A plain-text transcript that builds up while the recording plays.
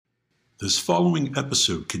This following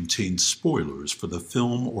episode contains spoilers for the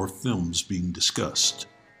film or films being discussed.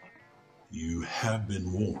 You have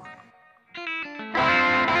been warned.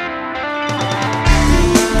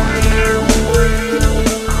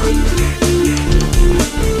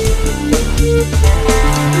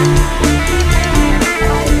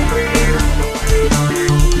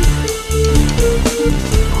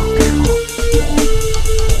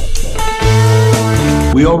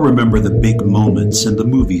 We all remember the big moments in the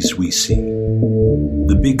movies we see.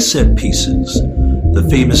 The big set pieces, the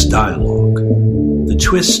famous dialogue, the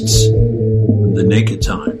twists, and the naked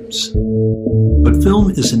times. But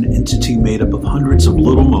film is an entity made up of hundreds of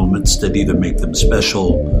little moments that either make them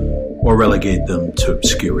special or relegate them to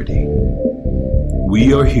obscurity.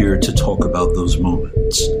 We are here to talk about those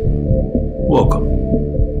moments. Welcome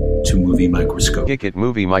to Movie Microscope. Kick it,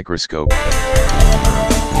 Movie Microscope.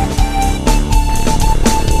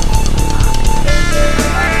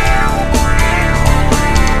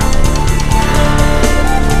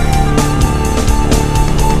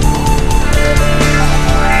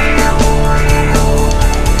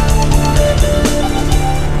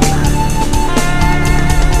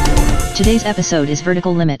 Today's episode is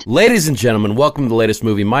Vertical Limit. Ladies and gentlemen, welcome to the latest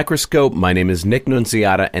Movie Microscope. My name is Nick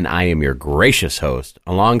Nunziata, and I am your gracious host.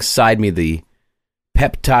 Alongside me, the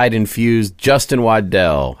peptide-infused Justin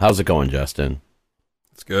Waddell. How's it going, Justin?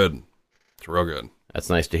 It's good. It's real good.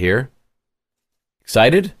 That's nice to hear.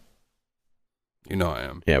 Excited? You know I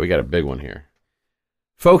am. Yeah, we got a big one here.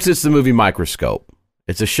 Folks, it's the Movie Microscope.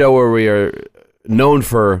 It's a show where we are known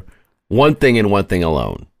for one thing and one thing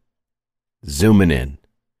alone. Zooming in.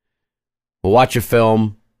 We'll watch a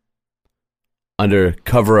film under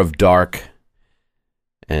cover of dark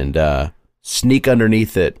and sneak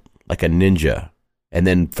underneath it like a ninja. And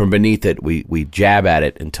then from beneath it, we jab at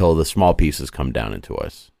it until the small pieces come down into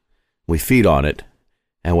us. We feed on it,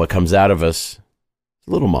 and what comes out of us is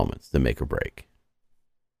little moments that make or break.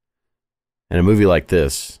 And a movie like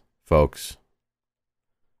this, folks,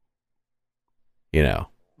 you know.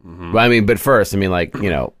 Mm-hmm. But first,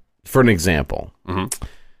 for an example. Mm-hmm.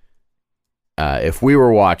 If we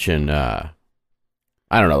were watching, I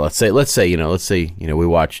don't know, let's say, we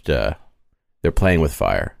watched, They're Playing with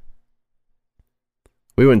Fire.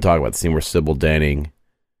 We wouldn't talk about the scene where Sybil Danning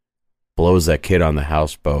blows that kid on the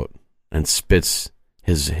houseboat and spits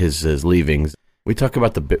his leavings. We talk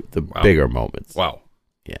about the bigger moments. Wow.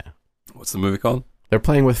 Yeah. What's the movie called? They're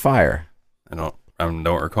Playing with Fire. I don't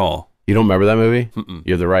recall. You don't remember that movie? Mm-mm.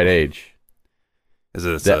 You're the right age. Is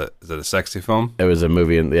it a sexy film? It was a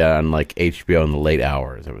movie on like HBO in the late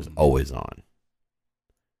hours. It was always on.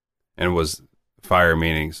 And was Fire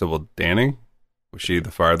meaning Sybil Danning? Was she the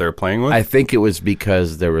fire they were playing with? I think it was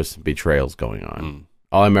because there was some betrayals going on. Mm.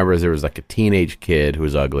 All I remember is there was like a teenage kid who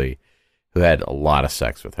was ugly who had a lot of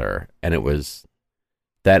sex with her. And it was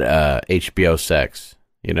that HBO sex,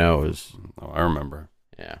 it was... Oh, I remember.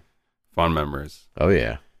 Yeah. Fond memories. Oh,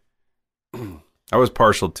 yeah. I was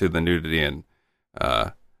partial to the nudity and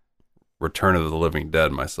Return of the Living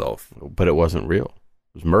Dead myself. But it wasn't real.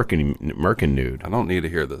 It was Merkin nude. I don't need to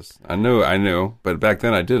hear this. I knew, but back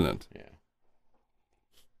then I didn't. Yeah.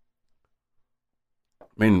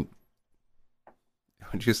 What'd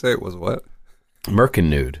you say it was what? Merkin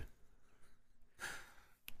nude.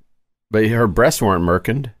 But her breasts weren't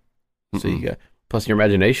merkined. So plus your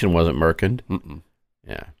imagination wasn't merkined. Mm-mm.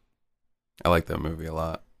 Yeah. I like that movie a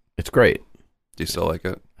lot. It's great. Do you still like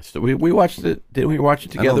it? We watched it. Didn't we watch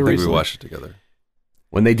it together I don't think recently? we watched it together.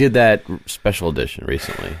 When they did that special edition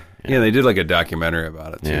recently. Yeah, they did like a documentary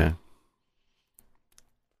about it, too. Yeah.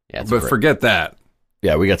 Yeah, but forget that.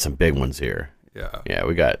 Yeah, we got some big ones here. Yeah. Yeah,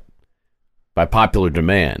 we got, by popular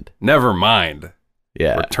demand. Never mind.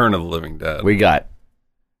 Yeah. Return of the Living Dead. We got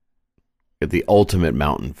the ultimate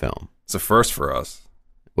mountain film. It's a first for us.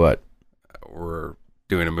 What? We're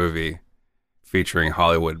doing a movie featuring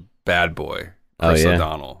Hollywood bad boy. Chris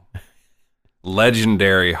O'Donnell.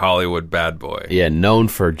 Legendary Hollywood bad boy. Yeah, known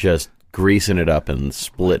for just greasing it up and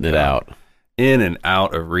splitting it out. In and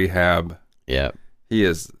out of rehab. Yeah. He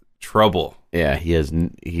is trouble. Yeah, he is.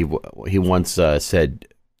 He once said,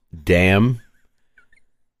 "Damn,"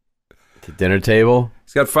 to dinner table.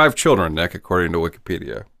 He's got 5 children, Nick, according to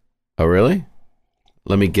Wikipedia. Oh, really?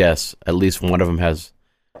 Let me guess. At least one of them has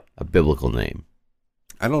a biblical name.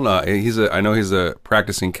 I don't know. I know he's a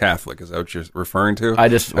practicing Catholic. Is that what you're referring to?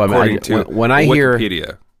 When I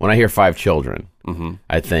hear 5 children, mm-hmm.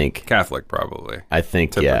 I think Catholic probably. I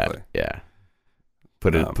think typically. Yeah.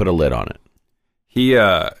 Put a lid on it.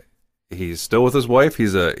 He's still with his wife.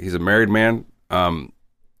 He's a married man.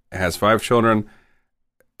 Has 5 children,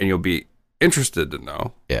 and you'll be interested to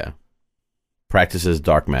know. Yeah. Practices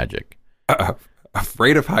dark magic.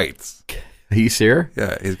 afraid of heights. He's here?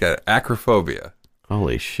 Yeah, he's got acrophobia.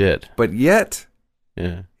 Holy shit. But yet,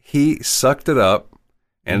 Yeah. he sucked it up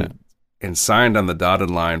and signed on the dotted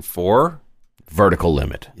line for Vertical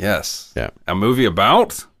Limit. yes, Yeah. a movie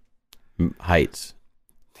about Heights.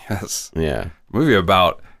 yes, Yeah. a movie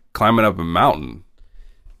about climbing up a mountain.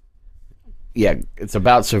 Yeah, it's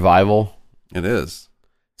about survival. It is.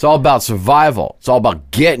 It's all about survival. It's all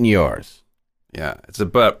about getting yours. Yeah, it's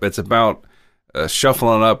about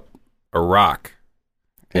shuffling up a rock.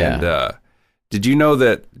 Yeah. And did you know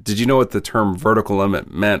what the term vertical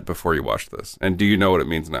limit meant before you watched this? And do you know what it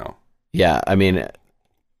means now? Yeah, I mean,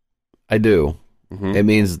 I do. Mhm. It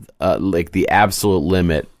means like the absolute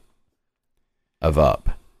limit of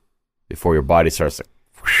up before your body starts to.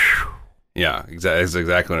 Yeah, that's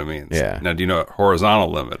exactly what it means. Yeah. Now, do you know what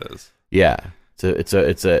horizontal limit is? Yeah, it's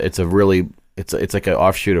like an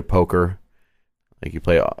offshoot of poker. Like you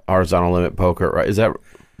play horizontal limit poker, right? Is that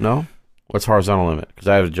no? What's horizontal limit? Because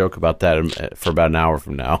I have a joke about that for about an hour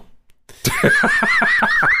from now.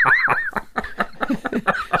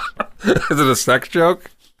 Is it a sex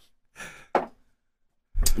joke?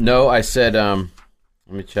 No, I said. Let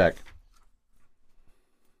me check.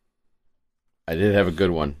 I did have a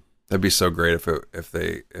good one. That'd be so great if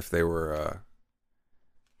they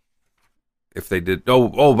did.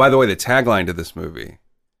 Oh, by the way, the tagline to this movie: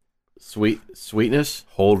 Sweetness.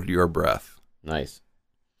 "Hold your breath." Nice.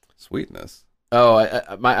 Sweetness. Oh,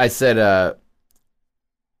 I said.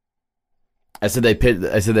 I said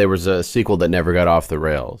there was a sequel that never got off the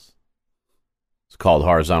rails. It's called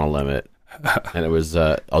Horizontal Limit, and it was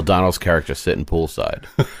O'Donnell's character sitting poolside.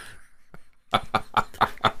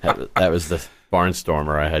 that was the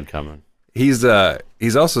barnstormer I had coming. He's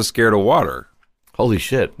also scared of water. Holy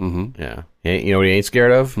shit! Mm-hmm. Yeah, you know what he ain't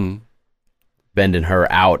scared of? Bending her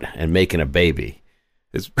out and making a baby.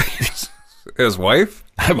 His wife?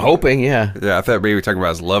 I'm hoping, yeah. Yeah, I thought maybe we were talking about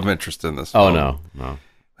his love interest in this film. Oh no.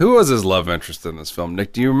 Who was his love interest in this film?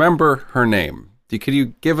 Nick, do you remember her name? Could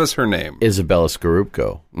you give us her name? Isabella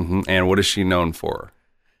Scorupco. Mm-hmm. And what is she known for?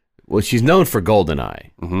 Well, she's known for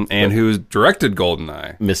Goldeneye. Mm-hmm. And who directed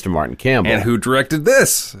Goldeneye? Mr. Martin Campbell. And who directed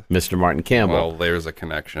this? Mr. Martin Campbell. Well, there's a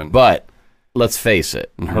connection. But let's face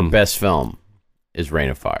it, her best film is Reign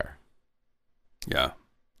of Fire. Yeah.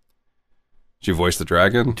 She voiced the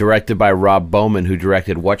dragon? Directed by Rob Bowman, who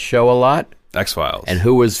directed what show a lot? X-Files. And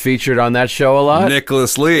who was featured on that show a lot?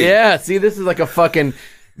 Nicholas Lee. Yeah, see, this is like a fucking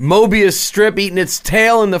Mobius strip eating its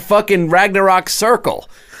tail in the fucking Ragnarok circle.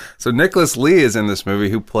 So Nicholas Lee is in this movie,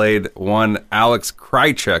 who played one Alex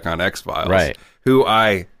Krycek on X-Files. Right. Who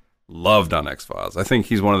I loved on X-Files. I think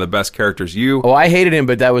he's one of the best characters. Oh, I hated him,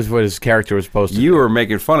 but that was what his character was supposed to do. You were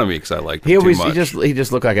making fun of me because I liked him too much. He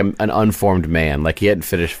just looked like an unformed man, like he hadn't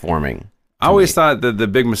finished forming. I always thought that the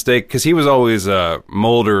big mistake, because he was always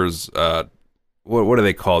Mulder's, what do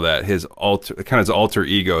they call that? His alter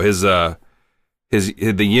ego, his the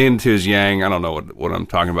yin to his yang. I don't know what I'm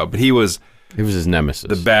talking about, but he was his nemesis,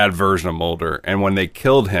 the bad version of Mulder. And when they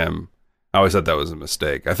killed him, I always thought that was a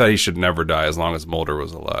mistake. I thought he should never die as long as Mulder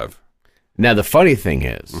was alive. Now the funny thing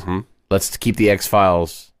is, let's keep the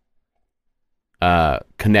X-Files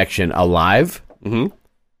connection alive. Mm-hmm.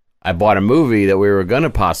 I bought a movie that we were going to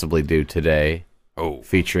possibly do today,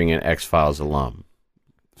 featuring an X-Files alum.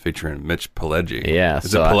 Featuring Mitch Pileggi. Yeah.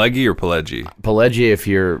 Is it Pileggi or Pileggi? Pileggi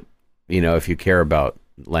if you care about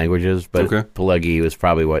languages, but Pileggi was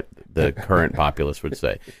probably what the current populace would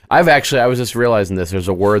say. I was just realizing this. There's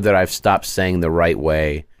a word that I've stopped saying the right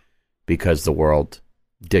way because the world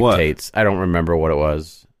dictates. What? I don't remember what it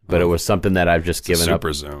was, but it was something that I've just given up.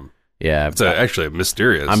 Super Zoom. Yeah. It's actually a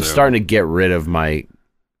mysterious I'm Zoom. starting to get rid of my...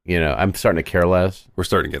 I'm starting to care less. We're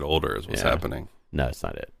starting to get older is what's happening. No, it's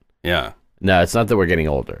not it. Yeah. No, it's not that we're getting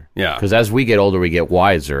older. Yeah. Because as we get older, we get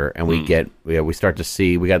wiser, and we start to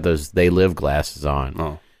see, we got those They Live glasses on.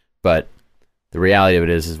 Oh. But the reality of it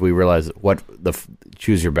is we realize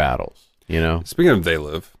choose your battles, Speaking of They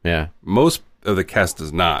Live, yeah, most of the cast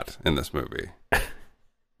does not in this movie.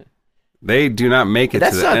 They do not make it to the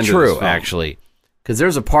end of this film. That's not true, actually. Because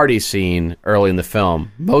there's a party scene early in the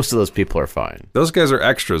film. Most of those people are fine. Those guys are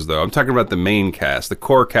extras, though. I'm talking about the main cast, the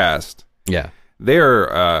core cast. Yeah. They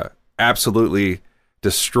are absolutely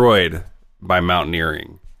destroyed by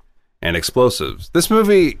mountaineering and explosives. This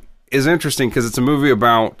movie is interesting because it's a movie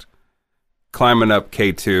about climbing up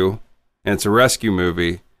K2, and it's a rescue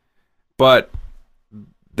movie. But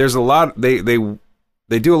there's a lot... They do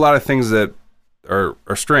a lot of things that are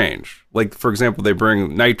strange. Like, for example, they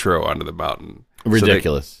bring nitro onto the mountain.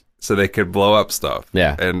 Ridiculous. So they could blow up stuff.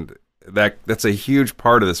 Yeah. And that's a huge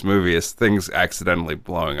part of this movie is things accidentally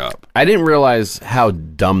blowing up. I didn't realize how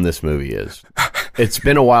dumb this movie is. It's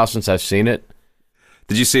been a while since I've seen it.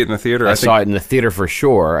 Did you see it in the theater? I saw it in the theater for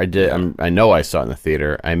sure. I did. I know I saw it in the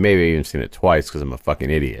theater. I maybe even seen it twice because I'm a fucking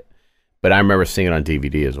idiot. But I remember seeing it on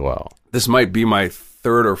DVD as well. This might be my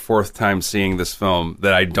third or fourth time seeing this film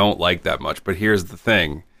that I don't like that much. But here's the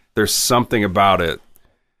thing. There's something about it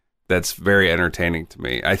that's very entertaining to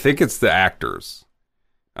me. I think it's the actors.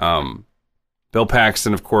 Bill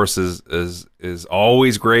Paxton, of course, is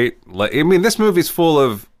always great. I mean, this movie's full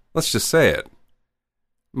of, let's just say it,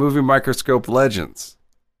 movie microscope legends,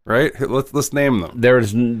 right? Let's name them.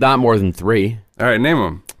 There's not more than 3. All right, name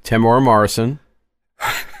them. Tamora Morrison.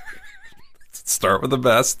 Let's start with the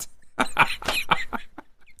best.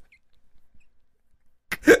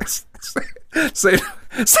 say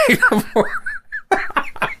no more.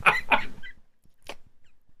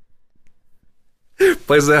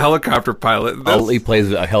 Plays a helicopter pilot in this. He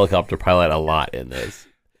plays a helicopter pilot a lot in this.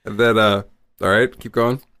 And then, all right, keep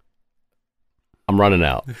going. I'm running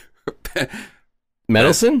out.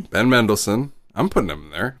 Mendelsohn? Ben Mendelsohn. I'm putting him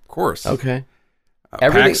in there, of course. Okay.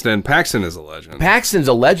 Paxton is a legend. Paxton's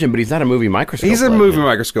a legend, but he's not a movie microscope He's a legend. movie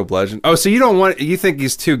microscope legend. Oh, so you think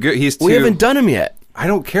he's too good? We haven't done him yet. I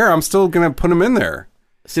don't care. I'm still going to put him in there.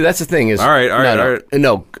 See, that's the thing is... All right.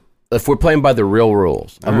 No, if we're playing by the real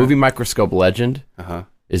rules, a movie microscope legend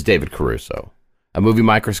is David Caruso. A movie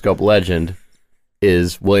microscope legend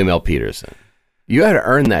is William L. Peterson. You had to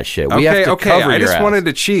earn that shit. We have to cover I your just ass. wanted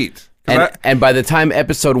to cheat. And by the time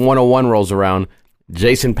episode 101 rolls around,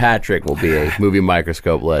 Jason Patrick will be a movie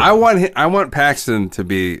microscope legend. I want Paxton to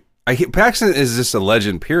be... Paxton is just a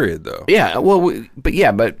legend, period, though. Yeah, well,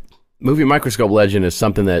 but movie microscope legend is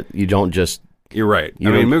something that you don't just... You're right.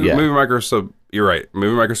 Movie microscope... You're right.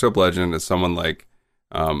 Movie microscope legend is someone like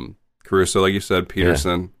Caruso, like you said,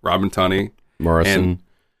 Peterson, Robin Tunney. Morrison.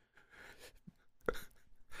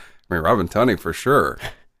 Robin Tunney for sure.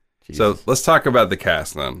 So let's talk about the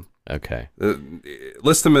cast then. Okay.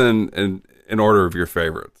 List them in order of your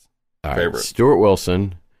favorites. All right. Stuart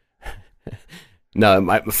Wilson.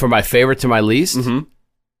 No, from my favorite to my least, I'm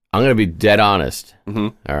going to be dead honest.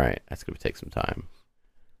 All right. That's going to take some time.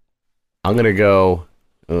 I'm going to go...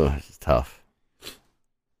 Oh, this is tough.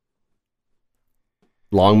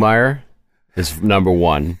 Longmire is number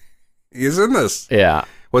 1. He's in this. Yeah.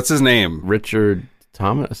 What's his name? Richard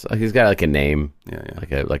Thomas. He's got like a name.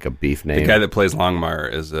 Yeah. Like a beef name. The guy that plays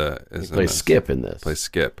Longmire plays Skip in this. Plays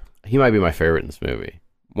Skip. He might be my favorite in this movie.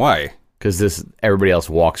 Why? Because everybody else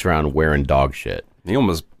walks around wearing dog shit.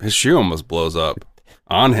 His shoe almost blows up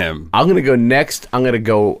on him. I'm gonna go next. I'm gonna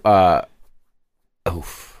go.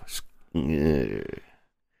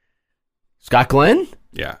 Scott Glenn.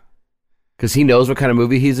 Yeah. Because he knows what kind of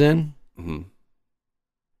movie he's in. Mm-hmm. And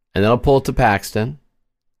then I'll pull it to Paxton.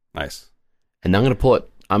 Nice. And I'm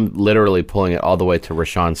I'm literally pulling it all the way to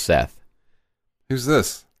Rashawn Seth. Who's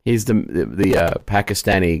this? He's the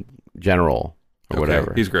Pakistani general or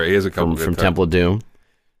whatever. He's great. He has a couple from Temple of Doom.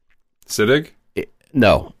 Siddig?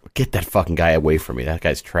 No. Get that fucking guy away from me. That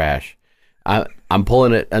guy's trash. I'm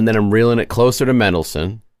pulling it, and then I'm reeling it closer to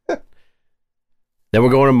Mendelsohn. Then we're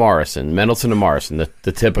going to Morrison. Mendelsohn to Morrison,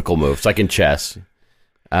 the typical move. It's like in chess.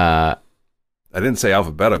 I didn't say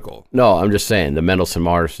alphabetical. No, I'm just saying the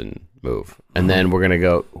Mendelsohn-Morrison move. And then we're going to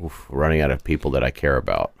go, running out of people that I care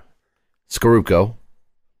about. Scarucco.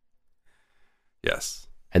 Yes.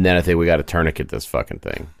 And then I think we got to tourniquet this fucking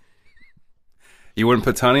thing. You wouldn't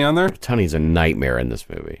put Tunney on there? Tunney's a nightmare in this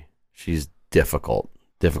movie. She's difficult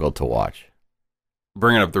to watch.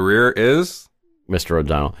 Bringing up the rear is? Mr.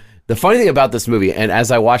 O'Donnell. The funny thing about this movie, and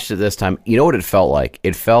as I watched it this time, you know what it felt like?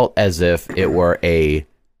 It felt as if it were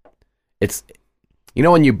it's, you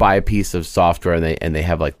know when you buy a piece of software and they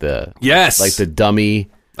have like the, yes, like the dummy,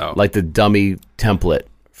 like the dummy template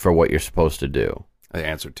for what you're supposed to do. I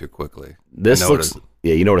answered too quickly. This looks,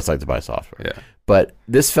 yeah, you know what it's like to buy software. Yeah. But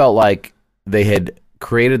this felt like they had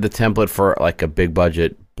created the template for like a big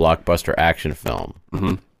budget blockbuster action film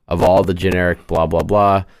of all the generic blah, blah,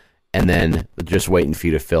 blah. And then just waiting for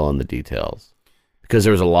you to fill in the details. Because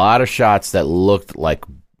there was a lot of shots that looked like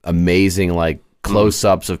amazing, like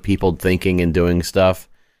close-ups of people thinking and doing stuff.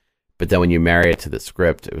 But then when you marry it to the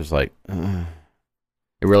script, it was like, it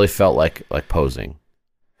really felt like posing.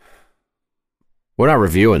 We're not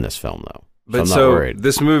reviewing this film, though. But so I'm not worried.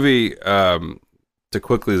 This movie, to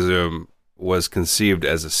quickly zoom, was conceived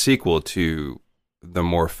as a sequel to the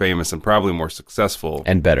more famous and probably more successful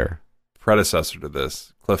and better predecessor to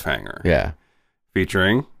this, Cliffhanger. Yeah.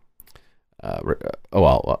 Featuring?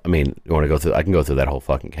 Well, I mean, you want to go through? I can go through that whole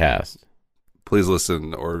fucking cast. Please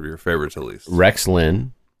listen, or your favorites at least. Rex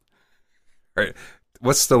Linn, Right.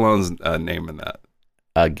 What's Stallone's name in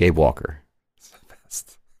that? Gabe Walker. It's the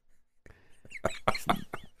best.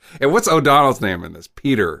 And what's O'Donnell's name in this?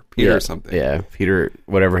 Peter something. Yeah, Peter,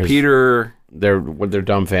 whatever his... Peter... Their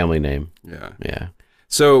dumb family name. Yeah. Yeah.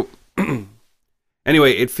 So,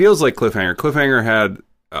 anyway, it feels like Cliffhanger. Cliffhanger had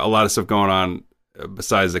a lot of stuff going on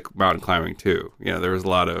besides the mountain climbing, too. You know, there was a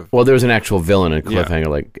lot of... Well, there was an actual villain in Cliffhanger,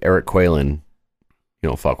 like Eric Quaylen. You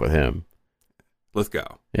don't fuck with him.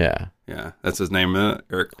 Lithgow. Yeah. Yeah, that's his name, isn't it?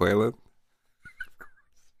 Eric Quaylen.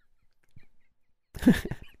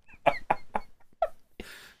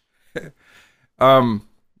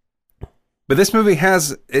 But this movie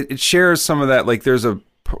has it shares some of that. Like, there's a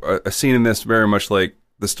scene in this very much like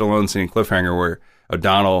the Stallone scene in Cliffhanger, where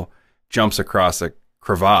O'Donnell jumps across a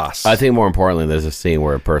crevasse. I think more importantly, there's a scene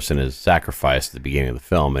where a person is sacrificed at the beginning of the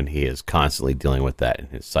film, and he is constantly dealing with that in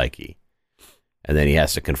his psyche. And then he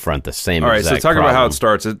has to confront the same. All right, exact so talking about how it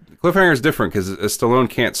problem. starts, Cliffhanger is different because Stallone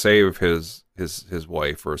can't save his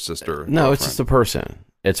wife or sister. No, it's just a person.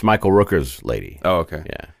 It's Michael Rooker's lady. Oh, okay.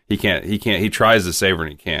 Yeah. He can't. He tries to save her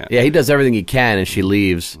and he can't. Yeah, he does everything he can, and she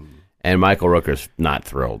leaves, and Michael Rooker's not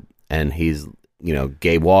thrilled. And he's,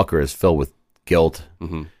 Gabe Walker is filled with guilt,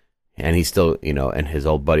 and he's still, and his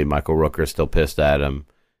old buddy Michael Rooker is still pissed at him.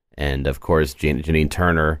 And, of course, Janine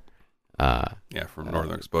Turner... from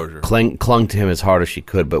Northern Exposure. Clung to him as hard as she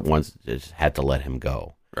could, but once just had to let him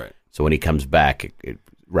go. Right. So when he comes back, it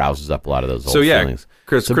rouses up a lot of those old So yeah, feelings.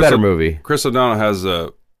 It's a better movie. Chris O'Donnell has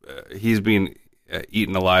he's being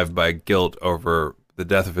eaten alive by guilt over the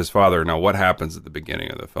death of his father. Now, what happens at the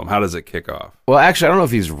beginning of the film? How does it kick off? Well, actually, I don't know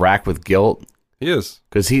if he's racked with guilt. He is.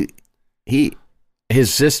 Because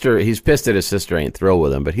his sister, he's pissed that his sister ain't thrilled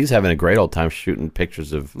with him, but he's having a great old time shooting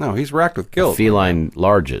pictures of No, he's racked with guilt. feline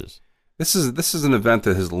larges. This is an event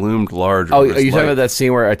that has loomed large. Oh, over are his you talking life. about that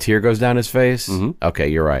scene where a tear goes down his face? Mhm. Okay,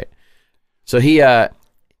 you're right. So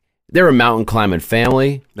they're a mountain climbing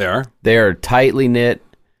family. They are. They're tightly knit.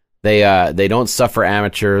 They don't suffer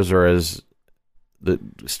amateurs, or as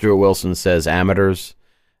Stuart Wilson says, amateurs.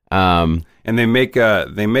 And they make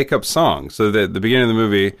up songs. So the beginning of the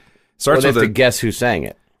movie starts They have with to guess who sang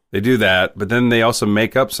it. They do that, but then they also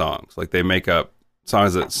make up songs. Like they make up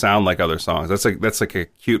songs that sound like other songs. That's like a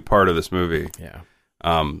cute part of this movie. Yeah.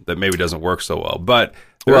 That maybe doesn't work so well. But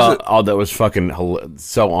all that was fucking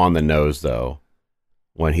so on the nose though.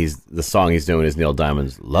 When the song he's doing is Neil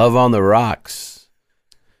Diamond's "Love on the Rocks."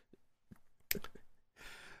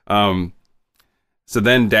 So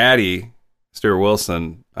then Daddy, Stuart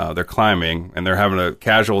Wilson, they're climbing and they're having a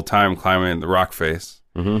casual time climbing the rock face.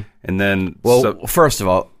 Mm-hmm. And then, first of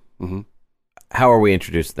all, Mhm. how are we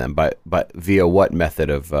introduced to them? But via what method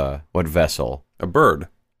of what vessel? a bird.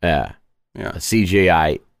 Yeah, Yeah. a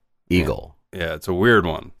CGI eagle. Yeah, it's a weird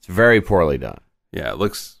one. It's very poorly done. Yeah, it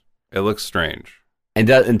looks strange.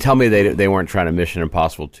 And tell me they weren't trying to Mission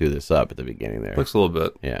Impossible 2 this up at the beginning there. It looks a little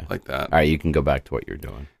bit Yeah. like that. All right, you can go back to what you're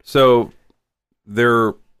doing. So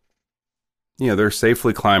they're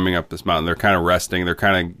safely climbing up this mountain. They're kind of resting. They're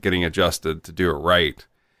kind of getting adjusted to do it right.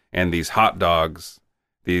 And these hot dogs,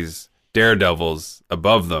 these daredevils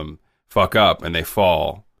above them, fuck up and they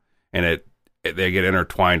fall, and they get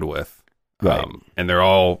intertwined with, Right. and they're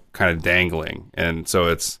all kind of dangling. And so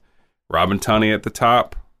it's Robin Tunney at the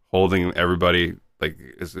top, holding everybody. Like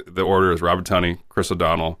the order is Robin Tunney, Chris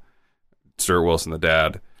O'Donnell, Stuart Wilson, the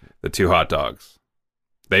dad, the two hot dogs.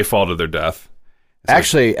 They fall to their death. So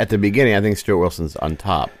Actually, at the beginning, I think Stuart Wilson's on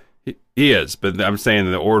top. he is, but I'm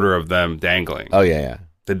saying the order of them dangling. Oh yeah.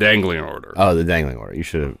 The dangling order. Oh, the dangling order. You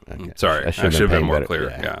should have. Okay. Sorry, I should have been paying more better- clear.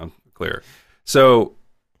 Yeah, clear. So,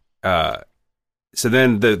 so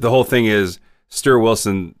then the whole thing is Stuart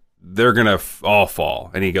Wilson. They're gonna all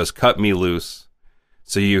fall, and he goes, "Cut me loose,"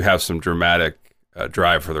 so you have some dramatic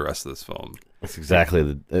drive for the rest of this film. That's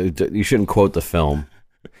exactly you shouldn't quote the film.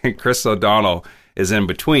 And Chris O'Donnell is in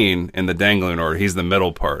between in the dangling order. He's the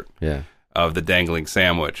middle part Yeah. of the dangling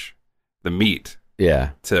sandwich, the meat Yeah.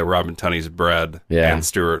 to Robin Tunney's bread Yeah. and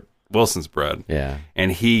Stuart Wilson's bread. Yeah.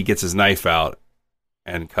 And he gets his knife out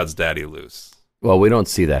and cuts Daddy loose. Well, we don't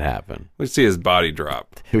see that happen. We see his body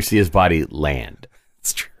drop. We see his body land.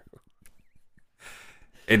 It's true.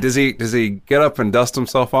 And does he get up and dust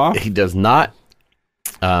himself off? He does not.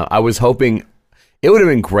 I was hoping it would have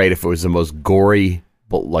been great if it was the most gory,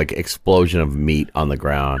 like explosion of meat on the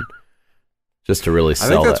ground, just to really I sell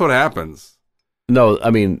think that's it. what happens. No, I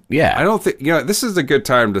mean, yeah, I don't think this is a good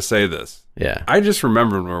time to say this. yeah. I just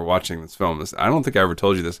remembered when we were watching this film. I don't think I ever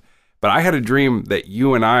told you this, but I had a dream that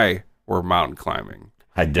you and I were mountain climbing.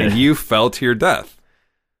 I did. And you fell to your death.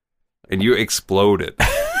 And you exploded.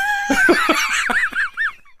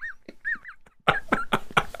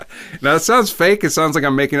 Now, it sounds fake. It sounds like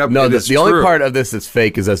I'm making up. No, It the is only true. part of this that's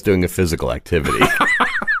fake is us doing a physical activity.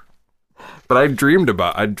 But I dreamt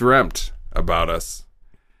about us.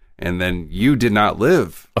 And then you did not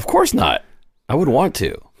live. Of course not. I would want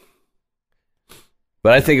to.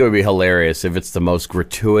 But I think it would be hilarious if it's the most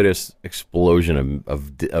gratuitous explosion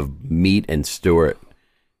of meat and Stewart,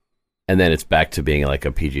 and then it's back to being like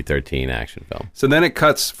a PG-13 action film. So then it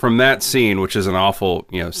cuts from that scene, which is an awful,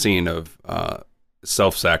 scene of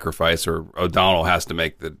self-sacrifice, or O'Donnell has to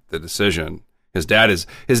make the decision. His dad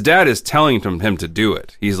is telling him to do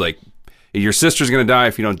it. He's like, your sister's going to die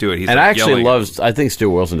if you don't do it. He's And like I actually yelling. I think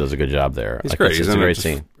Stuart Wilson does a good job there. He's great. It's a great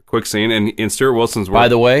scene. Quick scene. And in Stuart Wilson's work, By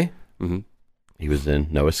the way, Mhm. he was in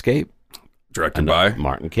No Escape. directed by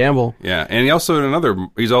Martin Campbell. Yeah, and he's also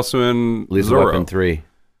in Lethal Zorro. Weapon 3.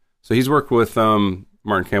 So he's worked with Martin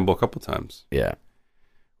Campbell a couple times. Yeah.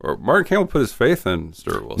 Or Martin Campbell put his faith in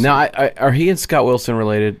Stuart Wilson. Now, are he and Scott Wilson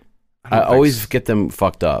related? I don't think always so. get them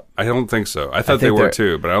fucked up. I don't think so. I thought they think were they're-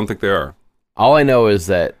 too, but I don't think they are. All I know is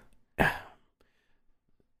that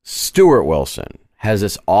Stuart Wilson has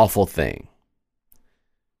this awful thing.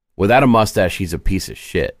 Without a mustache, he's a piece of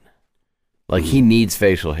shit. Like, he needs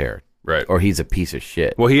facial hair, Right. or he's a piece of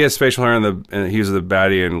shit. Well, he has facial hair and he was the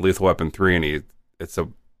baddie in Lethal Weapon 3, and it's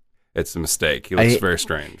a mistake. He looks very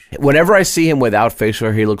strange. Whenever I see him without facial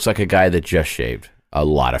hair, he looks like a guy that just shaved a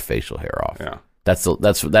lot of facial hair off. Yeah.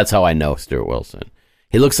 That's how I know Stuart Wilson.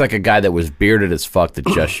 He looks like a guy that was bearded as fuck that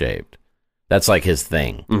just shaved. That's like his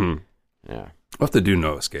thing. Mm-hmm. Yeah. We'll have to do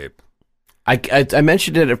No Escape. I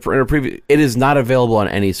mentioned it in a previous. It is not available on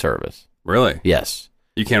any service. Really? Yes,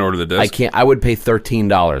 You can't order the disc? I can't. I would pay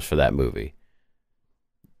 $13 for that movie.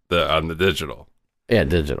 On the digital. Yeah,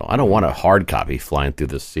 digital. I don't want a hard copy flying through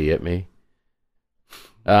the sea at me.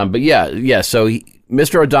 But yeah. So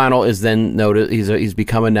Mr. O'Donnell is then noted. He's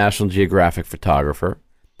become a National Geographic photographer.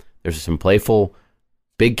 There's some playful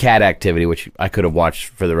big cat activity, which I could have watched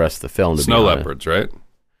for the rest of the film. To Snow be honest. leopards, right?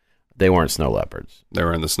 They weren't snow leopards. They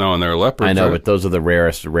were in the snow and they were leopards. I know, right? but those are the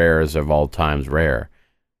rarest rares of all times rare.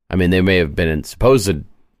 I mean, they may have been in supposed,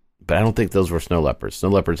 but I don't think those were snow leopards. Snow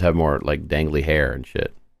leopards have more like dangly hair and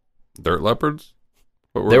shit. Dirt leopards?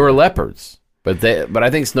 What They were leopards, but I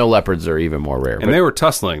think snow leopards are even more rare. And they were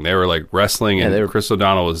tussling. They were like wrestling, Yeah, and they were- Chris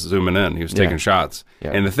O'Donnell was zooming in. He was taking Yeah. shots.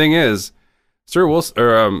 Yeah. And the thing is, Chris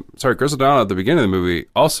O'Donnell at the beginning of the movie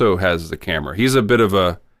also has the camera. He's a bit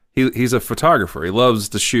of he's a photographer. He loves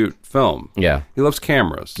to shoot film. yeah, He loves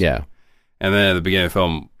cameras. yeah, And then at the beginning of the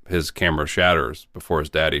film, his camera shatters before his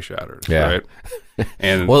daddy shatters. Yeah. Right.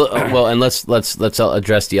 And well, and let's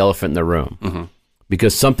address the elephant in the room Mm-hmm.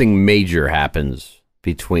 because something major happens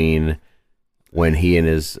between when he and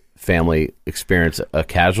his family experience a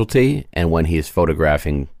casualty and when he is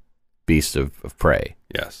photographing beasts of prey.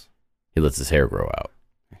 yes, He lets his hair grow out.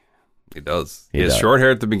 he does. He He has does. short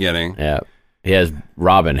hair at the beginning. Yeah, he has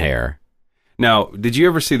robin hair. Now, did you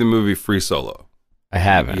ever see the movie Free Solo? I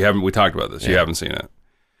haven't. You haven't. We talked about this. You Yeah. haven't seen it.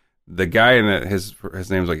 The guy in it, his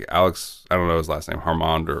name's like Alex. I don't know his last name,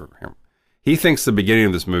 Harmond or. He thinks the beginning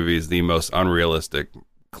of this movie is the most unrealistic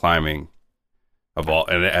climbing of all,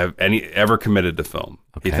 and any ever committed to film.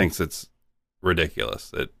 He Okay. thinks it's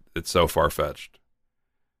ridiculous. It's so far fetched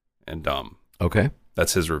and dumb. Okay.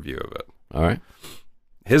 That's his review of it. All right.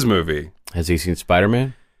 His movie. Has he seen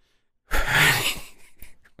Spider-Man?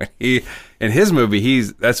 In his movie,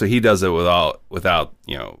 that's what he does it without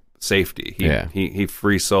safety. He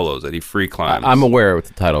free solos it. He free climbs. I'm aware of what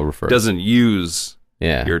the title refers. Doesn't use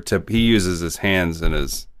Yeah. your tip. He uses his hands and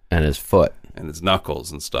his foot.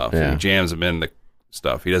 knuckles and stuff. Yeah. And he jams them in the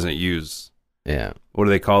stuff. He doesn't use, Yeah. what do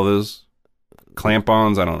they call those?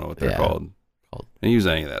 Clamp-ons? I don't know what they're Yeah. called. Called- They use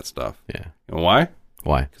any of that stuff. Yeah. You know why?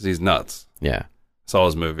 Why? Because he's nuts. Yeah. Saw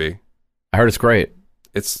his movie. I heard it's great.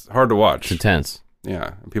 It's hard to watch. It's intense.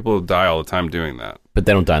 Yeah. And people die all the time doing that. But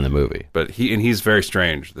they don't die in the movie. But he's very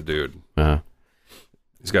strange, the dude. Uh-huh.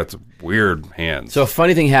 He's got some weird hands. So a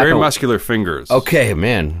funny thing very happened. muscular fingers. Okay,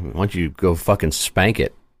 man. Why don't you go fucking spank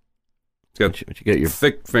it? He's got Why don't you get your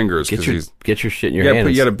thick fingers get because your he's. get your shit in your You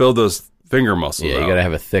hands. got to build those finger muscles. Yeah, you out. got to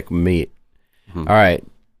have a thick meat. Mm-hmm. All right.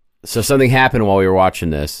 So something happened while we were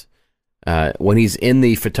watching this. When he's in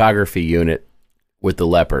the photography unit with the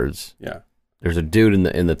leopards, Yeah. there's a dude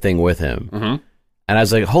in the thing with him, Mm-hmm. and I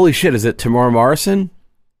was like, "Holy shit! Is it Tamora Morrison?"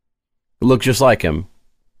 It looked just like him.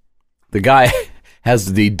 The guy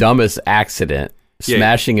has the dumbest accident, Yeah.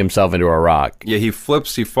 smashing himself into a rock. Yeah, he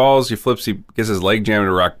flips, he falls, he flips, he gets his leg jammed in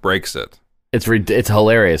a rock, breaks it. It's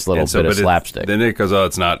hilarious little And so, bit of but slapstick. Then it goes, oh,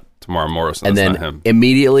 it's not Tamara Morrison. And It's then not him.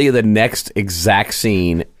 immediately the next exact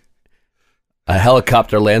scene, A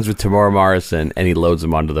helicopter lands with Tamora Morrison, and he loads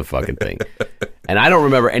him onto the fucking thing. And I don't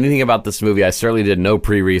remember anything about this movie. I certainly did no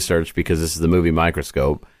pre-research because this is the movie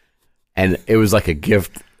Microscope. And it was like a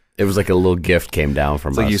gift. It was like a little gift came down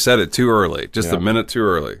from us. Like you said it too early, just a minute too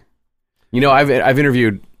early. You know, I've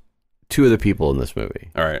interviewed two of the people in this movie.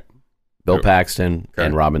 All right. Bill Paxton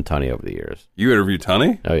and Robin Tunney over the years. You interviewed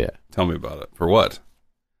Tunney? Oh, yeah. Tell me about it. For what?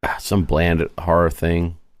 Some bland horror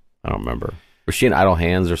thing. I don't remember. Was she in Idle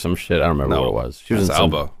Hands or some shit? I don't remember what it was. She was in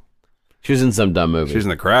Alba. She was in some dumb movie. She was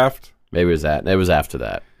in The Craft? Maybe it was that. It was after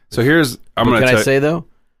that. So here's... Can I say, though?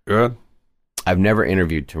 Go ahead. I've never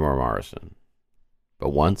interviewed Tamora Morrison. But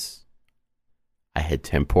once, I had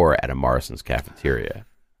tempura at a Morrison's cafeteria.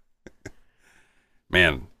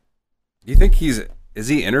 Man, do you think is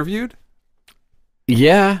he interviewed?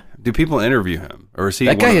 Yeah. Do people interview him? Or is he...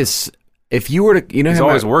 That guy is... If you were to... He's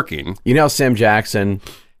always working. You know how Sam Jackson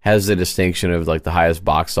has the distinction of like the highest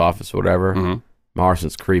box office or whatever? Mm-hmm.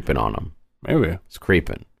 Morrison's creeping on him. Maybe. It's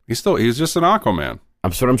creeping. He's just an Aquaman.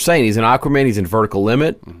 That's what I'm saying. He's in Aquaman. He's in Vertical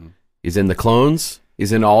Limit. Mm-hmm. He's in The Clones.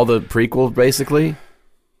 He's in all the prequels, basically.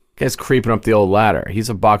 Guy's creeping up the old ladder. He's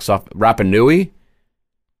a box office... Rapa Nui?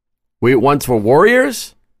 We once were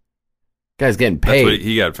Warriors? Guy's getting paid.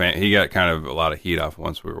 That's what he got kind of a lot of heat off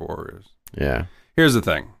Once We Were Warriors. Yeah. Here's the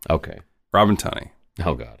thing. Okay. Robin Tunney.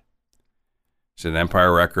 Oh, God. She's in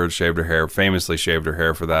Empire Records, shaved her hair, famously shaved her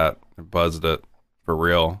hair for that, buzzed it for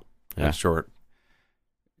real. Yeah. In short.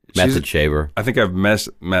 Method shaver. I think I've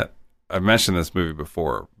mentioned this movie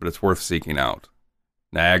before, but it's worth seeking out.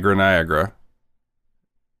 Niagara.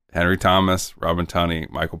 Henry Thomas, Robin Tunney,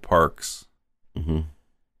 Michael Parks. Mm-hmm.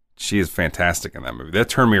 She is fantastic in that movie. That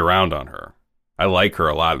turned me around on her. I like her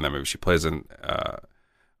a lot in that movie. She plays a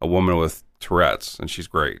woman with Tourette's, and she's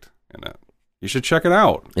great in it. You should check it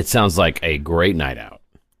out. It sounds like a great night out.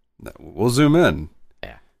 We'll zoom in.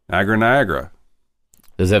 Yeah. Niagara.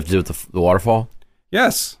 Does it have to do with the waterfall?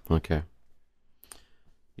 Yes. Okay.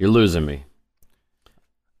 You're losing me.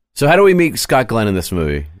 So how do we meet Scott Glenn in this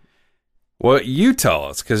movie? Well, you tell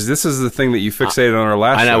us, because this is the thing that you fixated on our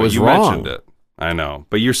last show. I was you wrong. mentioned it. I know,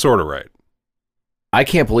 but you're sort of right. I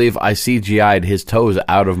can't believe I CGI'd his toes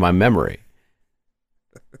out of my memory.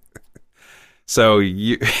 So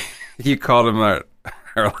you called him our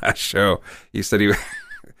last show. You said he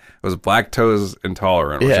was lactose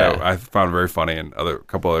intolerant, which I found very funny, and a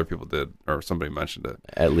couple other people did, or somebody mentioned it.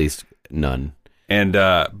 At least none. And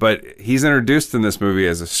but he's introduced in this movie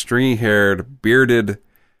as a stringy-haired, bearded.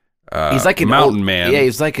 He's like an mountain man. Yeah,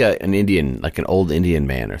 he's like an Indian, like an old Indian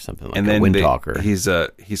man or something, like a wind talker.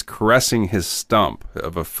 He's caressing his stump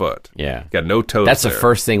of a foot. Yeah, got no toes. That's there. The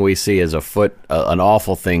first thing we see is a foot, an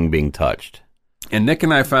awful thing being touched. And Nick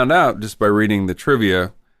and I found out just by reading the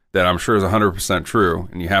trivia that I'm sure is 100% true,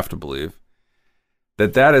 and you have to believe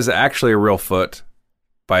that is actually a real foot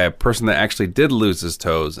by a person that actually did lose his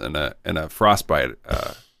toes in a frostbite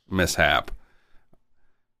mishap,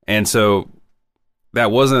 and so. That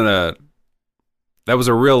was a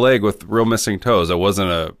real leg with real missing toes. It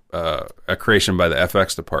wasn't a creation by the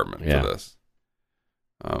FX department for this.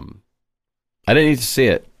 I didn't need to see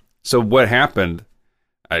it. So what happened?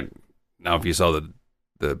 Now if you saw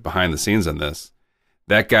the behind the scenes on this,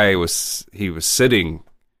 that guy was sitting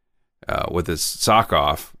with his sock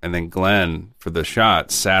off, and then Glenn for the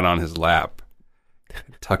shot sat on his lap,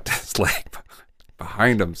 tucked his leg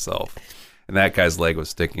behind himself, and that guy's leg was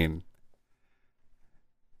sticking.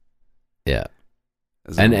 Yeah.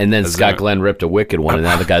 And then Scott Glenn ripped a wicked one, and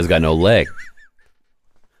now the guy's got no leg.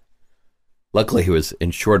 Luckily, he was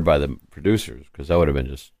insured by the producers, because that would have been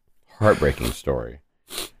just a heartbreaking story.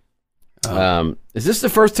 Is this the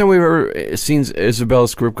first time we've ever seen Isabella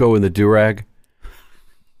Scorupco in the do-rag?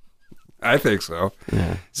 I think so.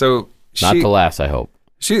 Yeah. So not the last, I hope.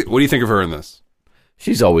 What do you think of her in this?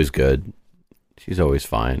 She's always good. She's always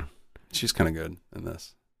fine. She's kind of good in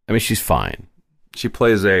this. I mean, she's fine. She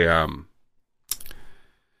plays a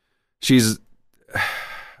she's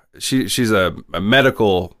a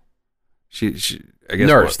medical I guess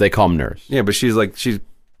nurse. They call them nurse. Yeah, but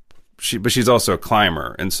she's also a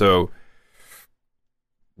climber, and so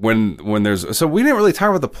when there's we didn't really talk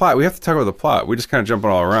about the plot. We have to talk about the plot. We just kind of jumping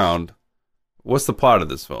all around. What's the plot of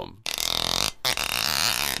this film?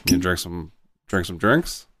 You drink some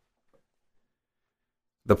drinks.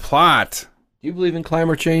 The plot. Do you believe in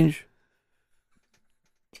climate change?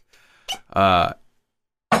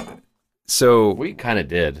 So we kind of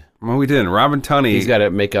did. Well, we didn't. Robin Tunney. He's got to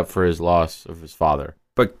make up for his loss of his father.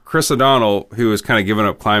 But Chris O'Donnell, who has kind of given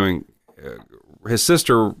up climbing, his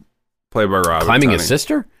sister, played by Robin Climbing Tunney, his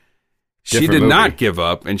sister? She did not give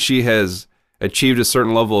up, and she has achieved a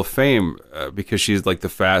certain level of fame because she's like the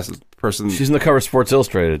fastest person. She's in the cover of Sports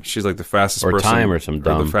Illustrated. She's like the fastest Or person. Time or some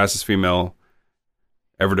dumb. Or the fastest female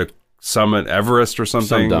ever to summit Everest or something.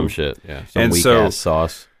 Some dumb shit. Yeah. Some And weak so- ass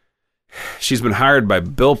sauce. She's been hired by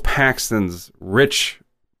Bill Paxton's rich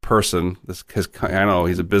person. Because I know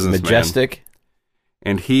he's a businessman. Majestic.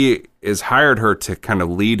 And he has hired her to kind of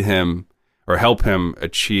lead him or help him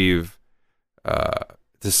achieve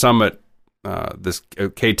to summit this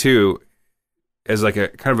K2 as like a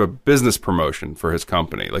kind of a business promotion for his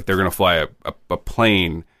company. Like they're going to fly a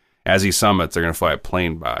plane as he summits. They're going to fly a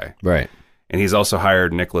plane by. Right. And he's also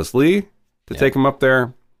hired Nicholas Lee to take him up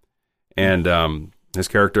there, and his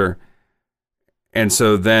character. And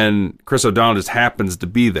so then Chris O'Donnell just happens to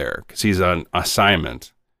be there because he's on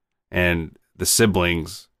assignment, and the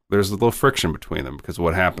siblings, there's a little friction between them because of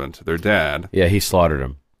what happened to their dad. Yeah, he slaughtered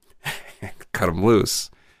him. Cut him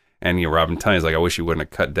loose. And Robin Tunney's like, I wish you wouldn't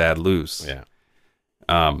have cut dad loose. Yeah.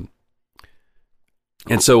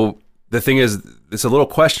 And so the thing is, it's a little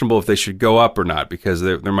questionable if they should go up or not because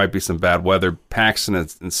there might be some bad weather. Paxton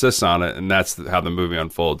insists on it, and that's how the movie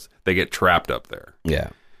unfolds. They get trapped up there. Yeah.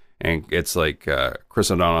 And it's like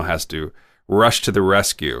Chris O'Donnell has to rush to the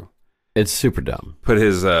rescue, It's super dumb. put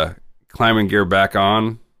his climbing gear back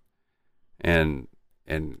on, and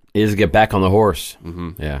He has to get back on the horse.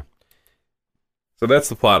 mhm. Yeah. So that's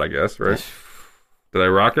the plot, I guess, right? Did I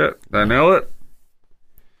rock it? Did I nail it?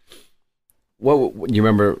 What you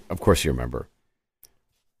remember? Of course you remember.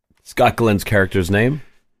 Scott Glenn's character's name?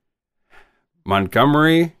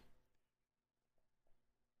 Montgomery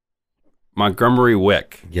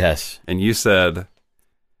Wick. Yes. And you said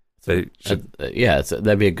they should, Yeah,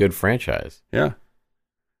 that'd be a good franchise. yeah.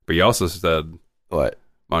 But you also said What?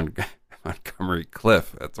 Montgomery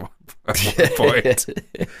Cliff. That's one point.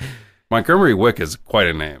 Montgomery Wick is quite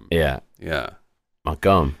a name. Yeah. Yeah.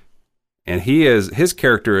 Montgomery. And his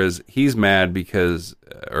character is, he's mad because,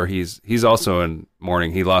 or he's also in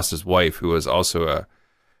mourning. He lost his wife, who was also a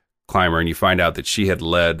climber, and you find out that she had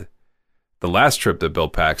led the last trip that Bill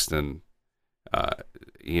Paxton,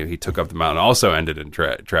 he took up the mountain, also ended in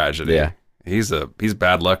tragedy. Yeah. He's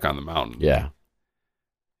bad luck on the mountain. Yeah.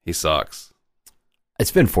 He sucks.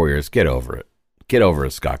 It's been 4 years. Get over it. Get over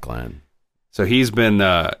it, Scott Glenn. So he's been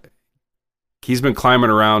climbing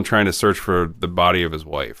around trying to search for the body of his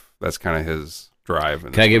wife. That's kind of his drive.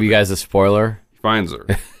 Can I give you guys a spoiler? He finds her.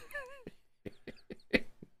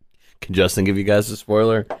 Can Justin give you guys a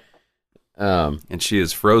spoiler? And she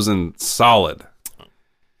is frozen solid.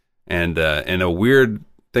 And in a weird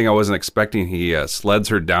thing I wasn't expecting, he sleds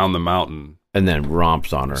her down the mountain And then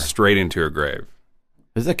romps on her. straight into her grave.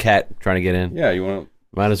 Is a cat trying to get in? Yeah, you want to...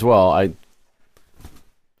 Might as well.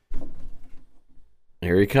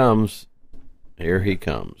 Here he comes. Here he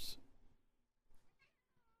comes.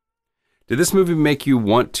 Did this movie make you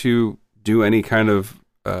want to do any kind of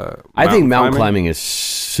I think mountain climbing is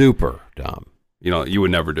super dumb. You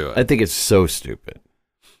would never do it. I think it's so stupid.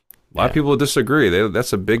 A lot of people disagree.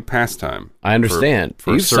 That's a big pastime. I understand.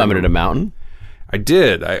 for You've certain- summited a mountain. I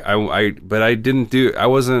did. But I didn't do. I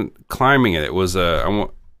wasn't climbing it. It was I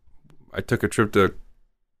took a trip to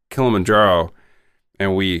Kilimanjaro,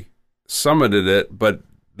 and we summited it. But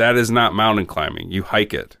that is not mountain climbing. You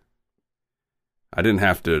hike it. I didn't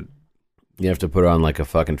have to. You have to put on like a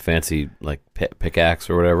fucking fancy like pickaxe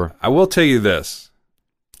or whatever. I will tell you this,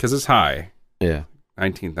 because it's high, Yeah.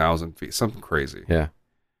 19,000 feet, something crazy. Yeah.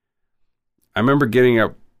 I remember getting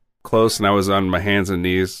up close, and I was on my hands and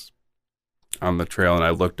knees on the trail, and I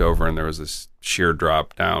looked over, and there was this sheer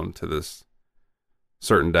drop down to this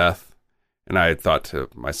certain death. And I thought to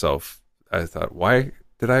myself, why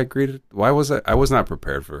did I agree to? Why was I was not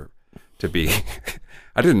prepared to be.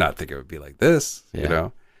 I did not think it would be like this. Yeah. You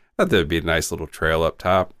know, I thought there would be a nice little trail up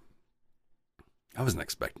top. I wasn't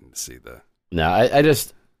expecting to see the. No, I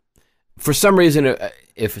just for some reason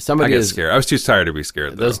if I somebody get is scared. I was too tired to be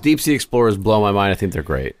scared. Though. those deep sea explorers blow my mind. I think they're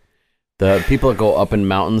great. The people that go up in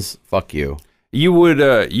mountains, fuck you. You would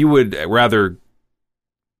rather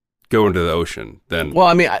go into the ocean than Well,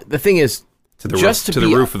 I mean, the thing is, to the just roof, to to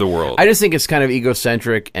be- the roof of the world. I just think it's kind of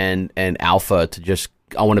egocentric and alpha to just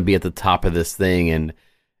I want to be at the top of this thing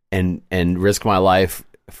and risk my life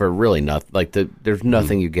for really nothing. Like there's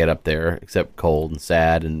nothing you get up there except cold and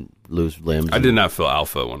sad and lose limbs. I did not feel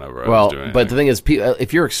alpha whenever I Well, was doing but it. the thing is,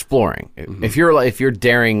 if you're exploring, if you're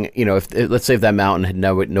daring, if let's say if that mountain had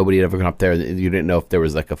nobody had ever gone up there, you didn't know if there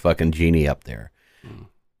was like a fucking genie up there.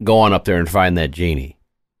 Go on up there and find that genie.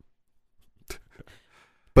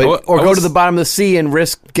 But I go was- to the bottom of the sea and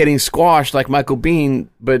risk getting squashed like Michael Biehn,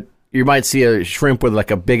 but you might see a shrimp with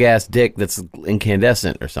like a big ass dick that's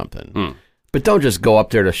incandescent or something. But don't just go up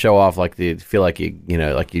there to show off like you feel like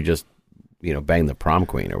like you just banged the prom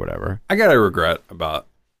queen or whatever. I got a regret about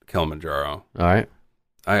Kilimanjaro. All right.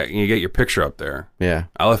 You get your picture up there. Yeah.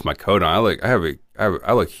 I left my coat on. I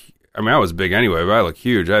was big anyway, but I look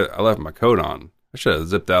huge. I left my coat on. I should have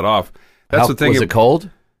zipped that off. That's the thing. Was it cold?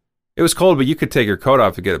 It was cold, but you could take your coat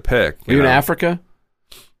off to get a pic. Were you in Africa?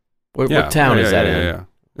 What town is that in? Yeah.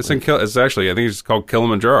 It's actually, I think it's called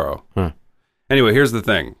Kilimanjaro. Huh. Anyway, here's the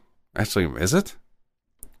thing. Actually, is it?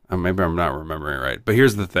 Maybe I'm not remembering right. But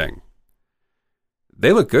here's the thing.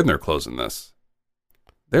 They look good in their clothes in this.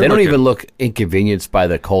 They don't even look inconvenienced by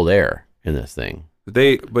the cold air in this thing.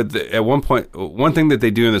 At one point, one thing that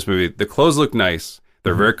they do in this movie, the clothes look nice.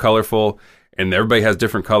 They're very colorful, and everybody has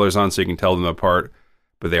different colors on, so you can tell them apart.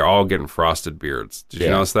 But they're all getting frosted beards. Did you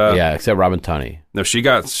notice that? Yeah, except Robin Tunney. No, she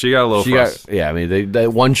got a little frost. I mean, they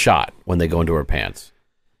one shot when they go into her pants.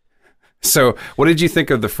 So, what did you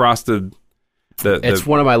think of the frosted? It's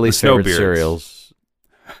one of my least favorite beards. cereals.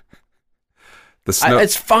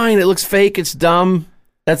 It's fine. It looks fake. It's dumb.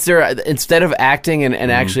 That's instead of acting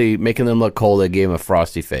and actually making them look cold, they gave them a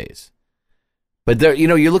frosty face. But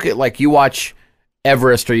you look at you watch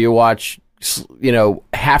Everest or you watch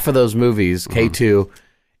half of those movies, K2.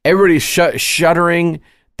 Everybody's shuddering.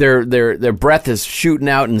 Their breath is shooting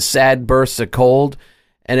out in sad bursts of cold,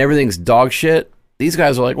 and everything's dog shit. These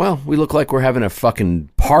guys are like, well, we look like we're having a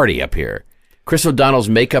fucking party up here. Chris O'Donnell's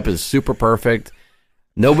makeup is super perfect.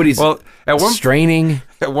 Nobody's straining.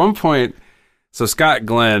 At one point, so Scott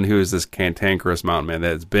Glenn, who is this cantankerous mountain man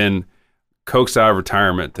that has been coaxed out of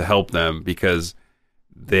retirement to help them because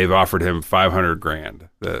they've offered him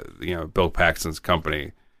 $500,000. Bill Paxton's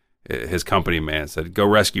company, his company man said, "Go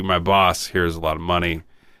rescue my boss. Here's a lot of money."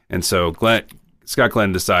 And so Scott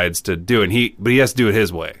Glenn decides to do it. But he has to do it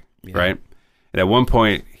his way, right? And at one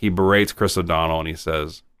point, he berates Chris O'Donnell and he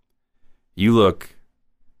says, "You look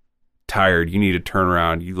tired. You need to turn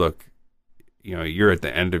around. You look, you're at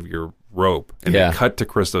the end of your rope." And they cut to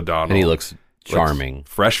Chris O'Donnell. And he looks charming.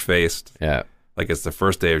 Fresh-faced. Yeah. Like it's the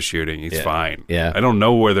first day of shooting. He's fine. Yeah. I don't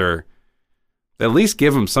know whether at least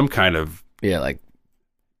give him some kind of... Yeah,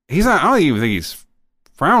 he's not... I don't even think he's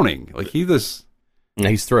frowning. He's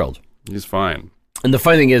thrilled. He's fine. And the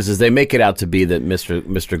funny thing is they make it out to be that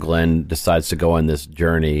Mr. Glenn decides to go on this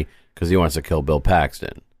journey because he wants to kill Bill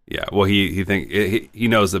Paxton. Yeah, well, he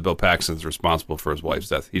knows that Bill Paxton's responsible for his wife's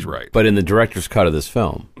death. He's right. But in the director's cut of this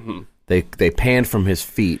film, they pan from his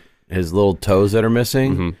feet, his little toes that are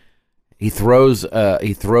missing. He throws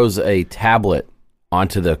a tablet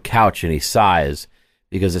onto the couch and he sighs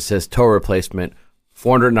because it says toe replacement,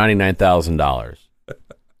 $499,000.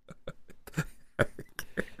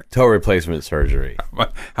 Toe replacement surgery.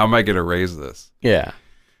 How am I going to raise this? Yeah.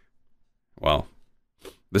 Well,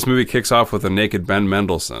 this movie kicks off with a naked Ben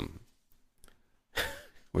Mendelsohn.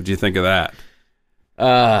 What'd you think of that?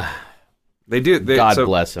 God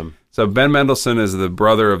bless him. So Ben Mendelsohn is the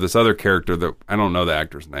brother of this other character that I don't know the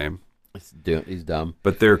actor's name. He's dumb.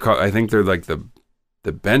 But they're called, I think they're like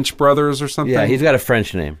the Bench Brothers or something. Yeah, he's got a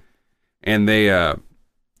French name. And they're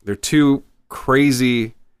two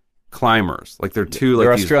crazy climbers. They're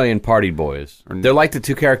they're Australian party boys. They're like the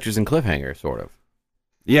two characters in Cliffhanger, sort of.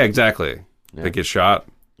 Yeah, exactly. Yeah. They get shot.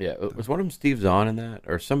 Yeah, was one of them Steve Zahn in that,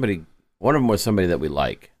 or somebody? One of them was somebody that we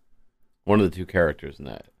like. One of the two characters in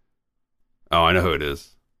that. Oh, I know who it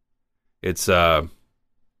is. It's I'll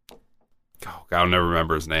never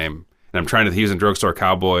remember his name. And he was in Drugstore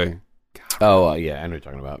Cowboy. Oh yeah, I know what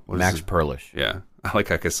you're talking about. Max Perlish. Yeah, I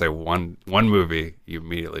could say one movie you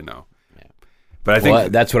immediately know. Yeah, but I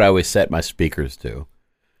think that's what I always set my speakers to.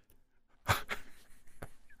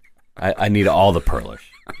 I need all the Perlish.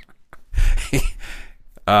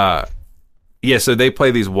 Yeah, so they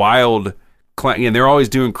play these wild, and they're always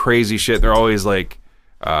doing crazy shit. They're always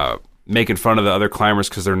making fun of the other climbers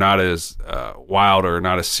because they're not as wild or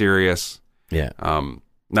not as serious. Yeah.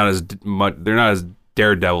 Not as much. They're not as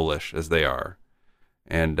daredevilish as they are,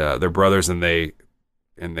 and they're brothers, and they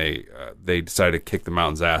decide to kick the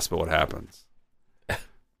mountain's ass. But what happens?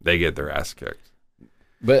 They get their ass kicked.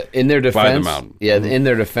 But in their defense, by the mountain. Yeah, in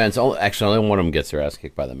their defense, only one of them gets their ass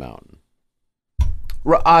kicked by the mountain.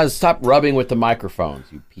 Stop rubbing with the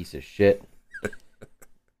microphones, you piece of shit.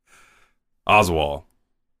 Oswald.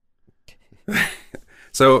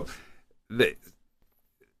 So,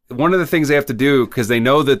 one of the things they have to do, because they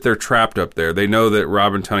know that they're trapped up there, they know that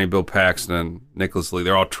Robin Tunney, Bill Paxton, Nicholas Lee,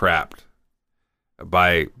 they're all trapped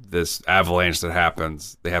by this avalanche that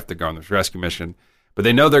happens. They have to go on this rescue mission, but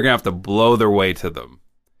they know they're going to have to blow their way to them.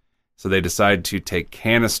 So they decide to take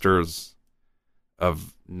canisters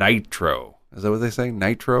of nitro. Is that what they say?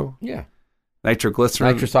 Nitro? Yeah.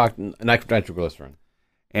 nitroglycerin. Nitroglycerin.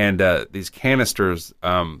 And these canisters,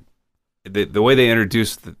 the way they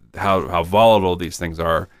introduce how volatile these things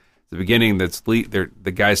are, the beginning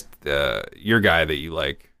the guy's your guy that you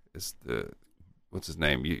like is what's his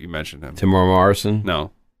name? You mentioned him. Timur Morrison?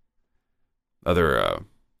 No. Other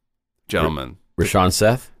gentleman. Rashawn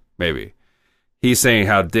Seth? Maybe. He's saying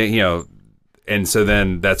how, and so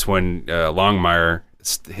then that's when Longmire,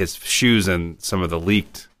 his shoes and some of the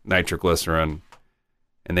leaked nitroglycerin,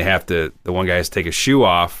 and the one guy has to take a shoe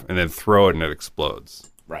off and then throw it and it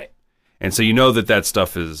explodes. Right. And so you know that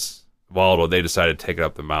stuff is volatile. They decided to take it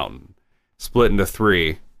up the mountain. Split into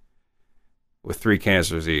 3 with 3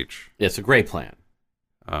 canisters each. It's a great plan.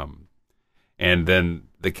 And then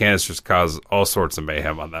the canisters cause all sorts of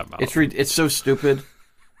mayhem on that mountain. It's so stupid.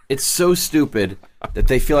 It's so stupid that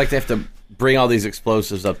they feel like they have to bring all these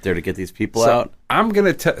explosives up there to get these people out. I'm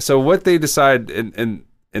going to so what they decide in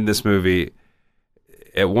this movie,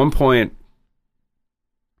 at one point,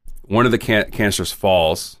 one of the canisters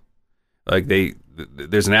falls. Like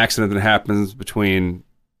there's an accident that happens between,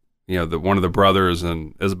 one of the brothers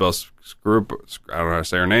and Isabel Scorupco. I don't know how to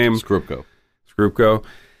say her name. Scorupco.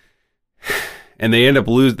 And they end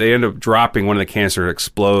up dropping one of the canisters,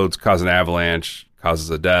 explodes, causes an avalanche, causes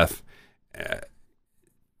a death.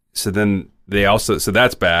 So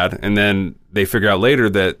that's bad. And then they figure out later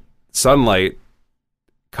that sunlight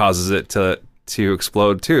causes it to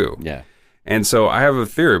explode too. Yeah. And so I have a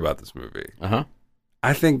theory about this movie. Uh-huh.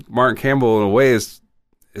 I think Martin Campbell, in a way, is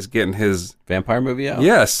getting his vampire movie out.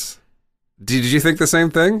 Yes. Did you think the same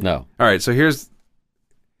thing? No. All right. So here's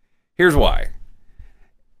why.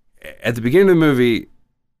 At the beginning of the movie,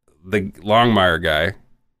 the Longmire guy,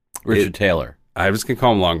 Richard Taylor, I'm just gonna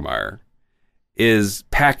call him Longmire, is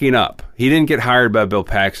packing up. He didn't get hired by Bill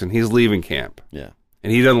Paxton. He's leaving camp. Yeah.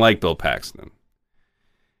 And he doesn't like Bill Paxton.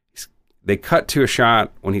 They cut to a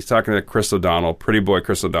shot when he's talking to Chris O'Donnell, pretty boy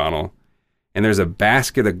Chris O'Donnell, and there's a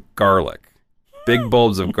basket of garlic, big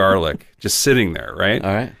bulbs of garlic, just sitting there, right?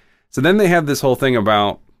 All right. So then they have this whole thing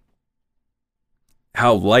about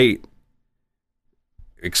how light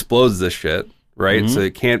explodes this shit, right? Mm-hmm. So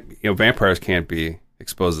it can't, vampires can't be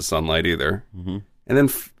exposed to sunlight either. Mm-hmm.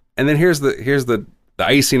 And then here's the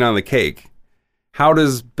icing on the cake. How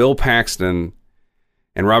does Bill Paxton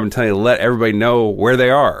and Robin Tunney let everybody know where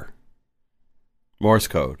they are? Morse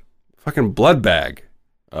code. Fucking blood bag.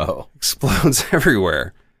 Oh. Explodes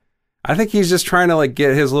everywhere. I think he's just trying to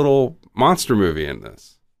get his little monster movie in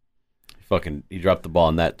this. He dropped the ball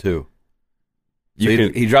on that too.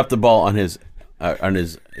 He dropped the ball on his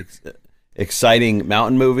exciting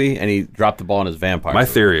mountain movie, and he dropped the ball on his vampire. My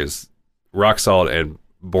movie. theory is rock solid and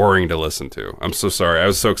boring to listen to. I'm so sorry. I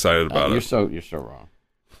was so excited about You're it. so wrong.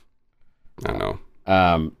 I know.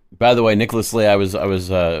 By the way, Nicholas Lee, I was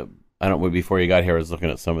I don't know, before you got here, I was looking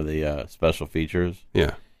at some of the special features.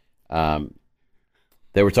 Yeah.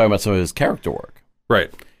 They were talking about some of his character work.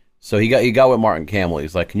 Right. So he got with Martin Campbell.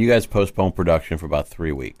 He's like, "Can you guys postpone production for about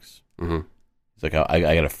 3 weeks?" Mm-hmm. He's like, "I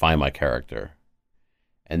got to find my character."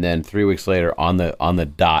 And then 3 weeks later, on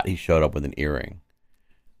the dot, he showed up with an earring.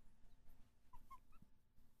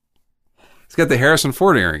 He's got the Harrison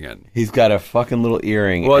Ford earring in. He's got a fucking little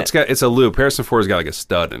earring. Well, it's a loop. Harrison Ford's got like a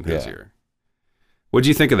stud in his ear. What'd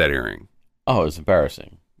you think of that earring? Oh, it was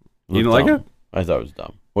embarrassing. You didn't like it? I thought it was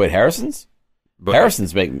dumb. Wait, Harrison's? But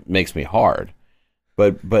Harrison's makes me hard,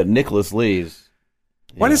 but Nicholas Lee's.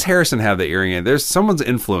 Why does Harrison have the earring in? There's someone's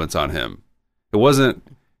influence on him. It wasn't.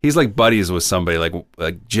 He's like buddies with somebody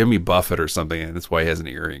like Jimmy Buffett or something, and that's why he has an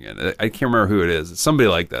earring in. I can't remember who it is. It's somebody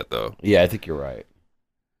like that though. Yeah, I think you're right.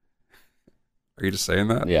 Are you just saying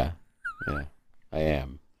that? Yeah, I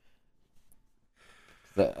am.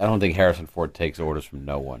 I don't think Harrison Ford takes orders from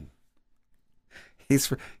no one. He's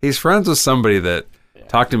friends with somebody that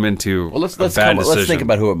talked him into a bad decision. Let's think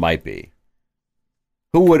about who it might be.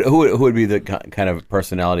 Who would be the kind of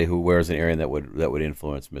personality who wears an earring that would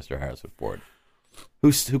influence Mr. Harrison Ford?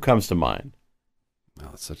 Who comes to mind? Oh,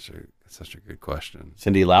 that's such a good question.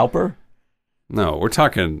 Cyndi Lauper? No, we're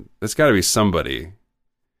talking. It's got to be somebody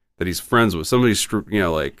that he's friends with. Somebody,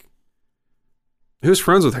 like who's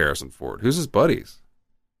friends with Harrison Ford? Who's his buddies?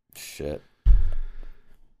 Shit.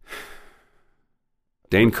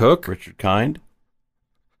 Dane Cook? Richard Kind?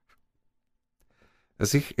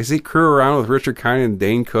 Is he crew around with Richard Kind and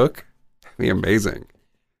Dane Cook? That'd be amazing.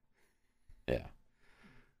 Yeah.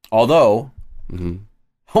 Although,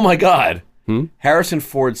 oh my God, Harrison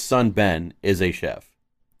Ford's son Ben is a chef.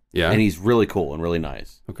 Yeah. And he's really cool and really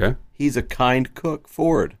nice. Okay. He's a kind cook,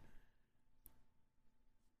 Ford.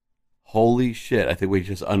 Holy shit, I think we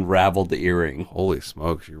just unraveled the earring. Holy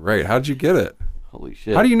smokes, you're right. How'd you get it? Holy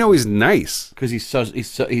shit! How do you know he's nice? Because he's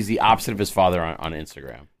the opposite of his father on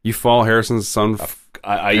Instagram. You follow Harrison's son?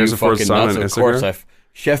 Are you Harrison Ford's fucking son nuts? on Of course, Instagram?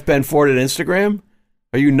 Chef Ben Ford at Instagram.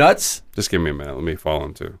 Are you nuts? Just give me a minute. Let me follow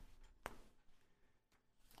him too.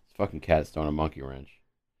 This fucking cat's throwing a monkey wrench.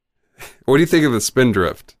 What do you think of the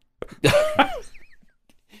Spindrift?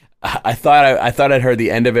 I thought I'd heard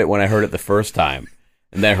the end of it when I heard it the first time,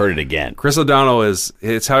 and then I heard it again. Chris O'Donnell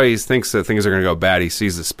it's how he thinks that things are going to go bad. He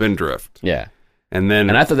sees the Spindrift. Yeah. And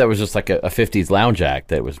I thought that was just like a 50s lounge act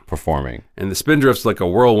that was performing. And the Spindrift's like a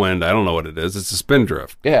whirlwind. I don't know what it is. It's a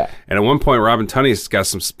Spindrift. Yeah. And at one point, Robin Tunney's got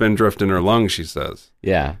some Spindrift in her lungs, she says.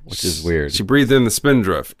 Yeah, which is weird. She breathed in the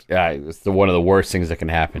Spindrift. Yeah, it's one of the worst things that can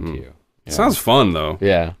happen to you. Yeah. Sounds fun, though.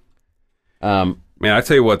 Yeah. Man, I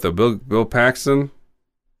tell you what, though, Bill Paxton,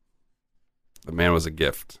 the man was a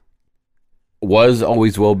gift. Was,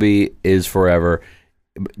 always will be, is forever.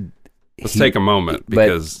 Let's take a moment,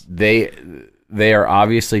 because they are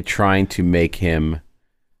obviously trying to make him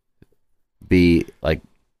be like,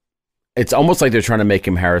 it's almost like they're trying to make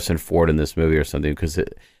him Harrison Ford in this movie or something, because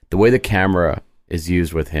the way the camera is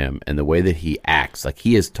used with him and the way that he acts, like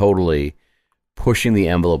he is totally pushing the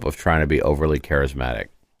envelope of trying to be overly charismatic.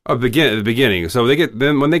 At the beginning. So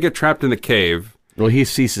when they get trapped in the cave. Well, he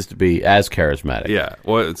ceases to be as charismatic. Yeah.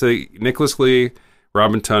 Well, so Nicholas Lee,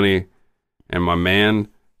 Robin Tunney, and my man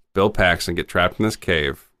Bill Paxton get trapped in this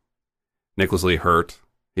cave. Nicholas Lee hurt.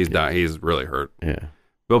 He's dying. He's really hurt. Yeah.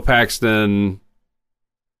 Bill Paxton,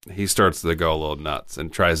 he starts to go a little nuts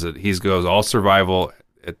and tries it. He goes all survival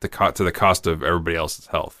to the cost of everybody else's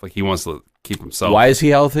health. Like he wants to keep himself. Why is he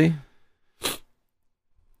healthy? Do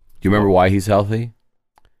you remember why he's healthy?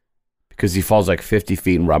 Because he falls like 50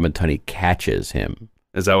 feet and Robin Tunney catches him.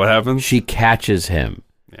 Is that what happens? She catches him.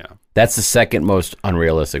 Yeah. That's the second most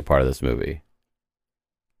unrealistic part of this movie.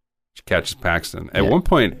 She catches Paxton. At one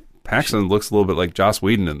point, Paxton looks a little bit like Joss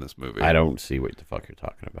Whedon in this movie. I don't see what the fuck you're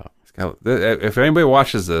talking about. If anybody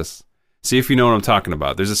watches this, see if you know what I'm talking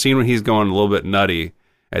about. There's a scene when he's going a little bit nutty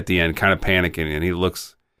at the end, kind of panicking, and he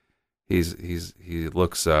looks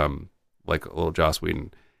like a little Joss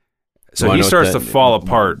Whedon. So he starts to fall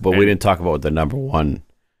apart. But we didn't talk about what the number one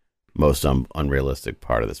most unrealistic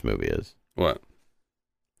part of this movie is. What?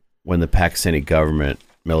 When the Pakistani government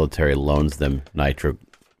military loans them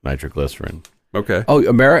nitroglycerin. Okay. Oh,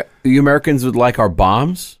 you Americans would like our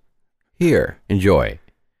bombs? Here, enjoy.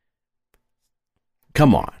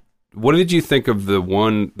 Come on. What did you think of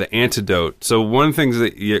the antidote? So one of the things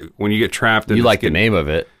that when you get trapped, You like the name of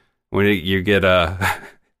it. When you get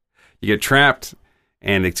you get trapped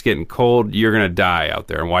and it's getting cold, you're gonna die out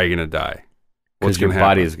there. And why are you gonna die? Because your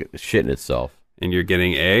body is shitting itself. And you're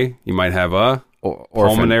getting you might have a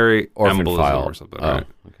pulmonary embolism or something. Oh, right?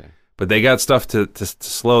 okay. But they got stuff to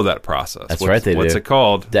slow that process. That's right, they do. What's it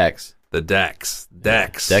called? Dex. The Dex.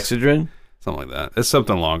 Dexedrine? Something like that. It's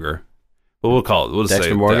something longer. But we'll call it. We'll just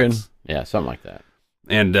Dexter say Morgan? Dex. Yeah, something like that.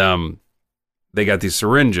 And they got these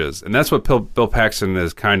syringes. And that's what Bill Paxton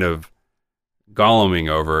is kind of golluming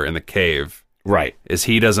over in the cave. Right. Is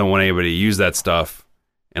he doesn't want anybody to use that stuff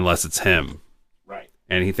unless it's him. Right.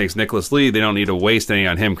 And he thinks Nicholas Lee, they don't need to waste any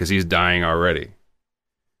on him because he's dying already.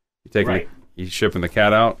 You shipping the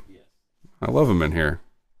cat out? Yes. I love him in here.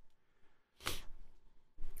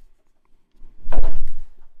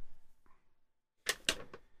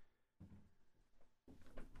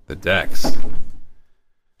 The Dex.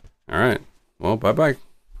 All right. Well, bye-bye.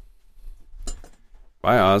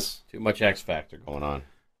 Bye, Oz. Too much X Factor going on.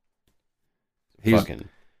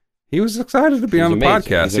 He was excited to be on the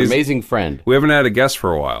podcast. He's an amazing friend. We haven't had a guest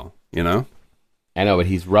for a while, you know? I know, but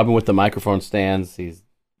he's rubbing with the microphone stands. He's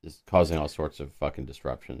just causing all sorts of fucking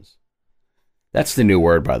disruptions. That's the new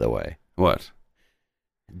word, by the way. What?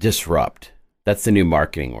 Disrupt. That's the new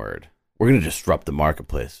marketing word. We're going to disrupt the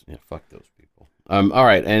marketplace. Yeah, fuck those people. All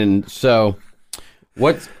right, and so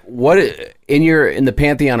what in the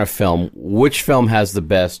pantheon of film, which film has the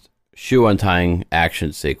best shoe untying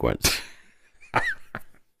action sequence?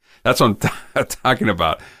 That's what I'm talking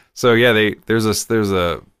about. So yeah,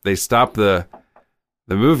 they stop the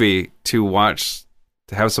movie to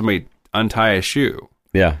have somebody untie a shoe.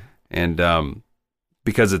 Yeah. And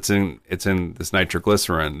because it's in this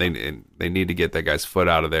nitroglycerin, they need to get that guy's foot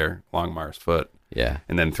out of there, Longmire's foot. Yeah.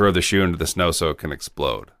 And then throw the shoe into the snow so it can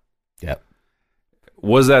explode. Yep.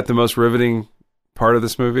 Was that the most riveting part of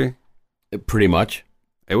this movie? Pretty much.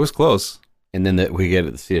 It was close. And then we get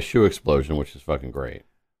to see a shoe explosion, which is fucking great.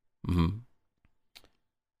 Mm-hmm.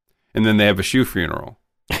 And then they have a shoe funeral.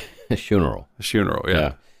 A funeral,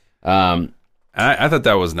 yeah. And I thought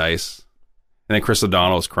that was nice. And then Chris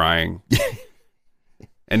O'Donnell's crying.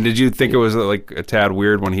 And did you think it was like a tad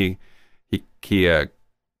weird when he the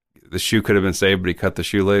shoe could have been saved, but he cut the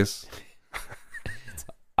shoelace.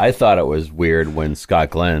 I thought it was weird when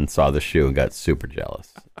Scott Glenn saw the shoe and got super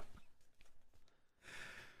jealous.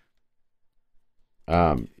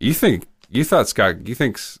 You think you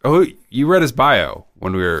read his bio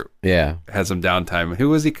when we had some downtime. Who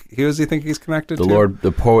was he think he's connected to?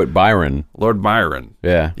 The poet Byron. Lord Byron.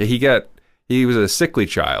 Yeah. He was a sickly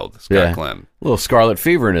child, Scott Glenn. A little scarlet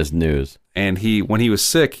fever in his news. And when he was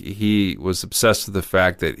sick, he was obsessed with the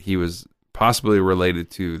fact that he was possibly related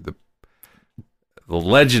to the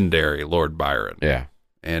legendary Lord Byron. Yeah.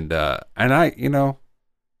 And I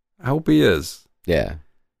hope he is. Yeah.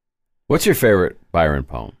 What's your favorite Byron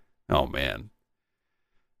poem? Oh man.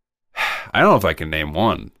 I don't know if I can name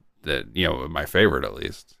one that, my favorite at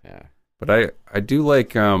least. Yeah. But I do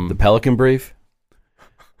like The Pelican Brief.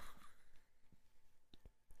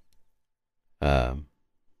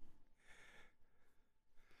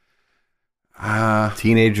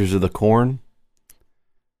 Teenagers of the Corn.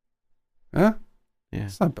 Yeah. Yeah.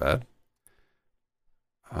 It's not bad.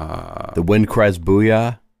 The Wind Cries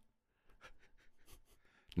Booyah.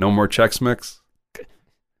 No More Chex Mix.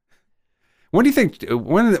 When do you think,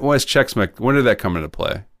 when was Chex Mix, when did that come into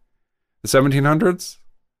play? The 1700s?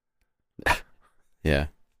 Yeah.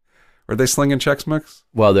 Are they slinging Chex Mix?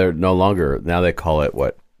 Well, they're no longer, now they call it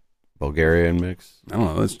what? Bulgarian mix? I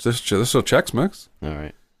don't know. It's still Chex Mix. All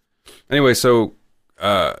right. Anyway, so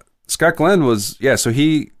Scott Glenn was, so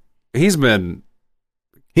he's been...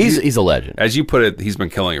 He's a legend. As you put it, he's been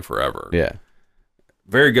killing it forever. Yeah.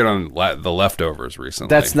 Very good on The Leftovers recently.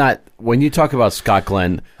 That's not, when you talk about Scott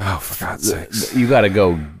Glenn, oh, for God's sakes. You got to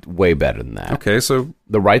go way better than that. Okay, so...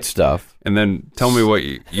 The Right Stuff. And then tell me what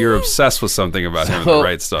you're obsessed with something about him in The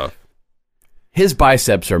Right Stuff. His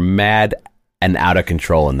biceps are mad and out of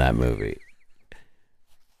control in that movie.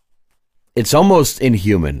 It's almost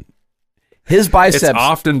inhuman. His biceps... It's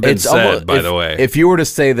often been said, by the way. If you were to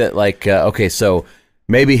say that, like, okay, so...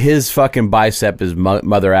 Maybe his fucking bicep is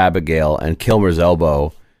Mother Abigail and Kilmer's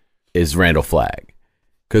elbow is Randall Flagg.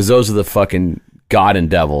 Because those are the fucking god and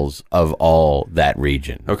devils of all that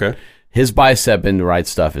region. Okay. His bicep in The Right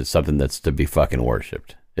Stuff is something that's to be fucking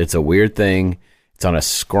worshipped. It's a weird thing. It's on a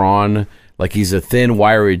scrawn. Like he's a thin,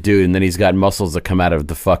 wiry dude, and then he's got muscles that come out of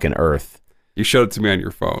the fucking earth. You showed it to me on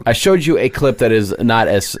your phone. I showed you a clip that is not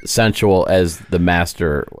as sensual as the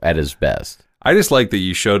master at his best. I just like that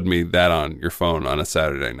you showed me that on your phone on a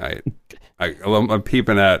Saturday night. I'm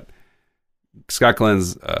peeping at Scott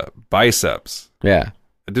Glenn's biceps. Yeah.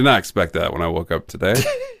 I did not expect that when I woke up today.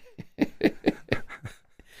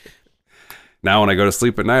 Now when I go to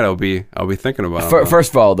sleep at night, I'll be thinking about it.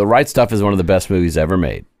 First of all, The Right Stuff is one of the best movies ever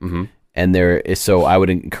made. Mm-hmm. And so I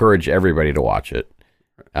would encourage everybody to watch it.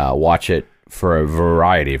 Watch it for a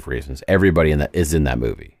variety of reasons. Everybody is in that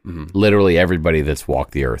movie. Mm-hmm. Literally everybody that's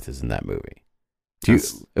walked the earth is in that movie.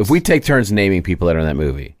 If we take turns naming people that are in that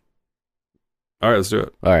movie. All right, let's do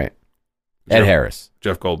it. All right. Ed Harris.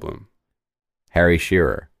 Jeff Goldblum. Harry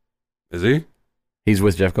Shearer. Is he? He's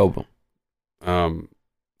with Jeff Goldblum.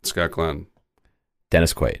 Scott Glenn.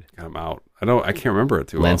 Dennis Quaid. Got him out. I can't remember it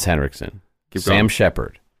too well. Lance Henriksen. Keep Sam going.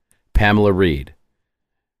 Shepard. Pamela Reed.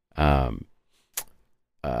 Fred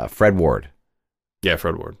Ward. Yeah,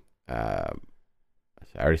 Fred Ward. I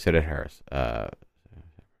already said Ed Harris.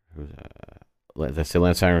 Did I say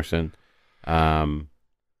Lance Henriksen? Who's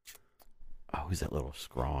that little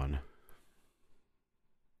scrawn?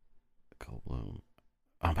 Goldblum.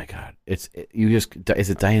 Oh my God! Is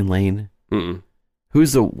it Diane Lane? Mm-mm.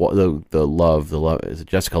 Who's the love? Is it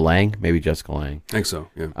Jessica Lange? Maybe Jessica Lange. I think so.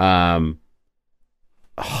 Yeah.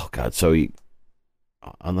 Oh God! So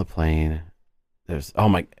on the plane, there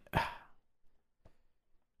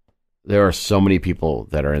are so many people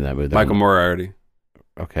that are in that movie. Michael Moriarty.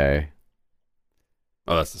 Okay.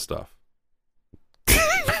 Oh, that's the stuff.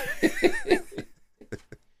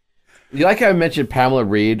 You like how I mentioned Pamela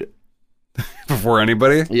Reed before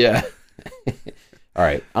anybody? Yeah. All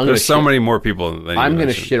right. There's so many more people than I'm going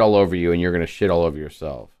to shit all over you, and you're going to shit all over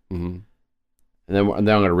yourself. Mm-hmm. And then I'm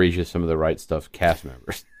going to read you some of the Right Stuff cast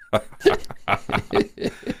members.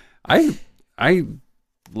 I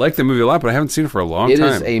like the movie a lot, but I haven't seen it for a long time. It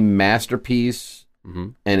is a masterpiece, mm-hmm.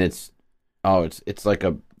 and it's like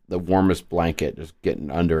the warmest blanket, just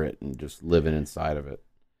getting under it and just living inside of it.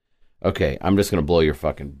 Okay, I'm just going to blow your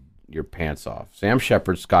pants off. Sam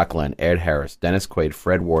Shepard, Scott Glenn, Ed Harris, Dennis Quaid,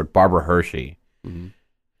 Fred Ward, Barbara Hershey, mm-hmm.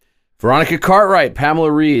 Veronica Cartwright,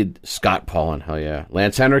 Pamela Reed, Scott Paulin, hell yeah,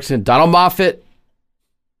 Lance Henriksen, Donald Moffat,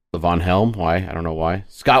 Levon Helm, why? I don't know why.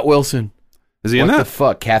 Scott Wilson. Is he in that? What the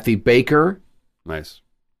fuck? Kathy Baker. Nice.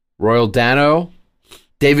 Royal Dano.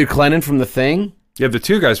 David Clennon from The Thing. You have the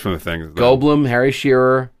two guys from The Thing. Goldblum, Harry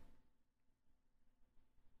Shearer,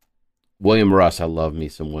 William Russ. I love me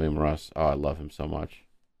some William Russ. Oh, I love him so much.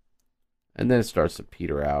 And then it starts to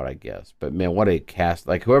peter out, I guess. But man, what a cast!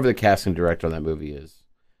 Like whoever the casting director on that movie is.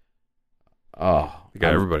 Oh, You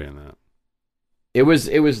got everybody in that. It was,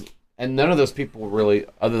 and none of those people really,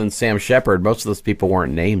 other than Sam Shepard, most of those people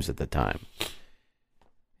weren't names at the time.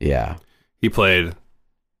 Yeah. He played.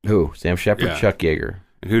 Who? Sam Shepard, Yeah. Chuck Yeager.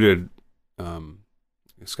 And who did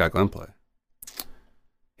Scott Glenn play?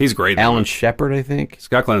 He's great. in that Alan movie. Shepard, I think.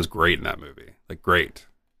 Scott Glenn is great in that movie. Like, great.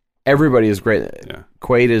 Everybody is great. Yeah.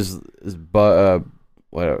 Quaid is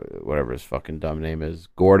whatever his fucking dumb name is.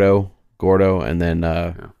 Gordo, and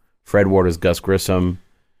then Fred Ward is Gus Grissom.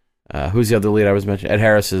 Who's the other lead I was mentioning? Ed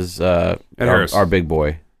Harris is Harris. our big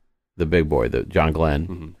boy, the John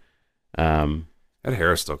Glenn. Mm-hmm. Ed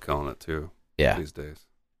Harris still killing it too. Yeah, these days.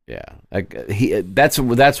 Yeah, like that's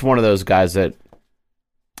one of those guys that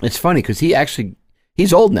it's funny because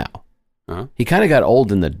he's old now. Uh-huh. He kind of got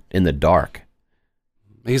old in the dark.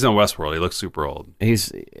 He's on Westworld. He looks super old.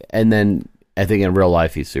 And then I think in real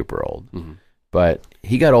life he's super old, Mm-hmm. but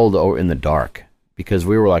he got old in the dark because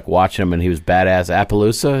we were like watching him and he was badass.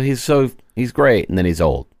 Appaloosa, he's great, and then he's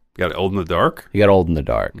old. Got old in the dark. He got old in the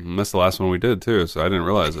dark. That's the last one we did too, so I didn't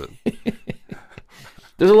realize it.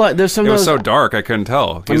 There's a lot. There's some. It of was those, so dark I couldn't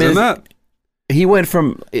tell. He's mean, in that. He went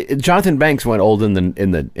from Jonathan Banks went old in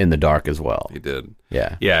the dark as well. He did.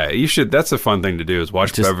 Yeah. Yeah, you should. That's a fun thing to do is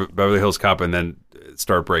watch Beverly Hills Cop and then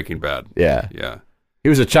start Breaking Bad. Yeah. Yeah. He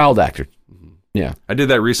was a child actor. Mm-hmm. Yeah. I did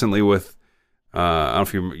that recently with. I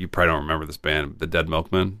don't know if you probably don't remember this band, the Dead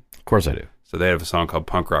Milkmen. Of course I do. So they have a song called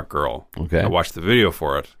Punk Rock Girl. Okay. I watched the video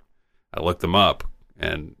for it. I looked them up,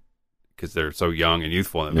 and because they're so young and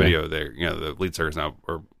youthful in the video, they're the lead singer's now,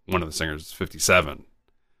 or one of the singers is 57.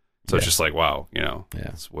 So it's just like, wow,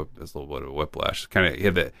 it's a little bit of a whiplash. Kind of, he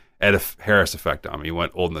had the Ed Harris effect on me. He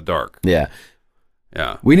went old in the dark. Yeah.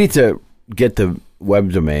 Yeah. We need to get the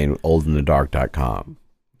web domain oldinthedark.com.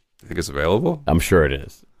 You think it's available? I'm sure it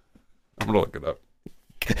is. I'm going to look it up.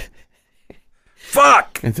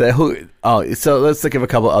 Fuck! And so let's think of a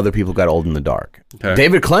couple other people who got old in the dark. Okay.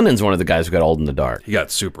 David Clennon's one of the guys who got old in the dark. He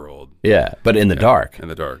got super old. Yeah, but in the dark. In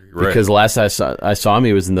the dark. Right. Because last I saw him,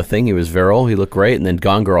 he was in The Thing. He was virile. He looked great. And then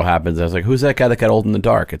Gone Girl happens. I was like, who's that guy that got old in the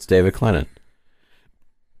dark? It's David Clennon.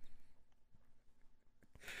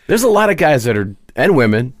 There's a lot of guys that are, and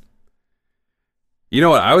women. You know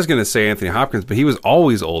what? I was going to say Anthony Hopkins, but he was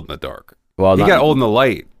always old in the dark. Well, he got old in the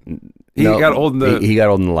light. He got old in the... He got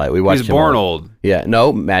old in the light. We watched He's him born old. Yeah.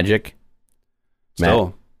 No, Magic.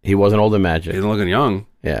 Still. He wasn't old in Magic. He's looking young.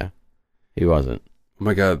 Yeah. He wasn't. Oh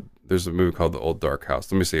my God. There's a movie called The Old Dark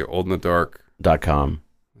House. Let me see. Old in the Dark. .com.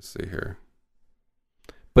 Let's see here.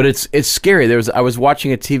 But it's scary. I was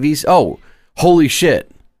watching a TV... Oh, holy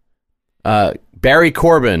shit. Barry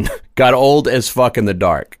Corbin got old as fuck in the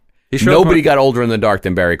dark. Nobody got older in the dark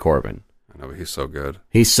than Barry Corbin. I know, but he's so good.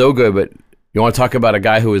 He's so good, but you want to talk about a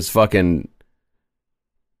guy who is fucking...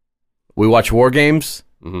 We watch War Games,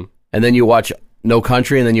 Mm-hmm. and then you watch No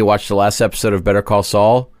Country, and then you watch the last episode of Better Call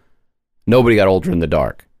Saul. Nobody got older in the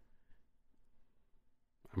dark.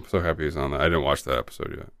 I'm so happy he's on that. I didn't watch that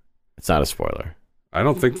episode yet. It's not a spoiler. I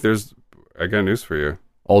don't think there's... I got news for you.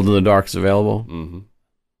 Old in the Dark is available. Mm-hmm.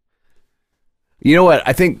 You know what?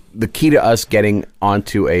 I think the key to us getting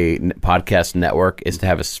onto a podcast network is to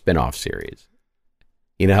have a spin-off series.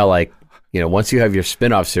 You know how, like, once you have your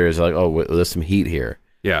spin-off series, like, oh, well, there's some heat here.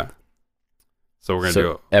 Yeah. So we're going to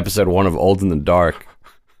do it. Episode 1 of Old in the Dark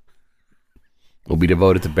will be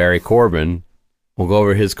devoted to Barry Corbin. We'll go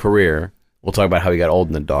over his career. We'll talk about how he got old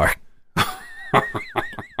in the dark.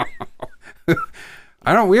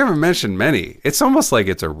 We haven't mentioned many. It's almost like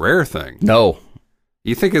it's a rare thing. No.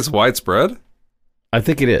 You think it's widespread? I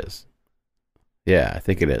think it is. Yeah, I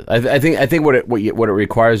think it is. I think what it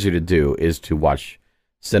requires you to do is to watch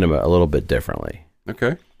cinema a little bit differently.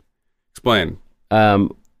 Okay. Explain. Well,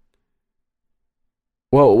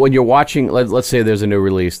 when you're watching, let's say there's a new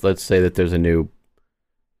release. Let's say that there's a new,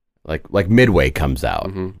 like Midway comes out,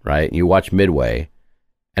 Mm-hmm. right? And you watch Midway,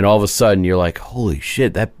 and all of a sudden you're like, holy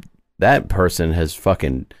shit, that person has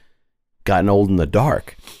fucking gotten old in the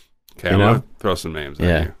dark. Okay, I'm going to throw some names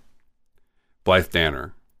at you. Blythe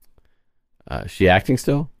Danner. She acting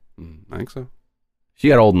still? I think so. She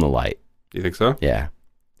got old in the light. You think so? Yeah.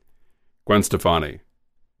 Gwen Stefani.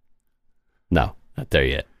 No, not there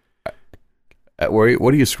yet. What are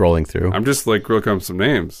you scrolling through? I'm just like looking up some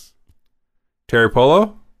names. Terry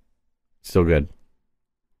Polo. Still good.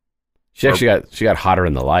 She actually got hotter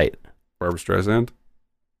in the light. Barbara Streisand.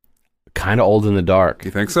 Kind of old in the dark.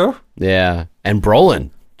 You think so? Yeah. And Brolin.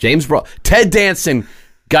 Ted Danson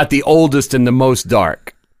got the oldest and the most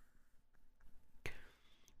dark.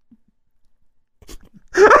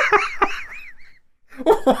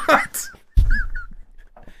 What?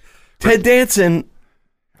 Ted Danson.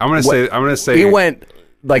 I'm gonna say. He went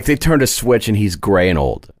like they turned a switch and he's gray and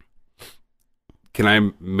old. Can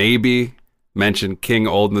I maybe mention King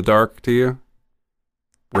Old in the Dark to you?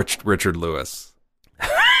 Richard Lewis.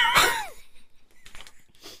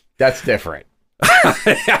 That's different.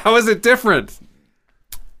 How is it different?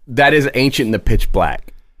 That is Ancient in the Pitch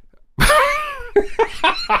Black.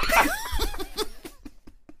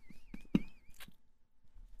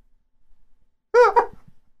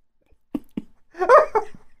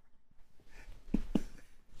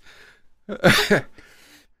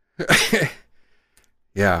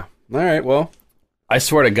 Yeah. All right. Well, I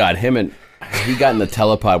swear to God, he got in the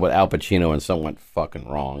telepod with Al Pacino and something went fucking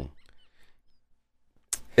wrong.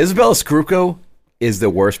 Isabella Scorupco is the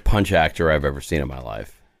worst punch actor I've ever seen in my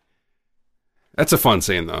life. that's a fun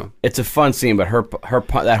scene, though. It's a fun scene, but her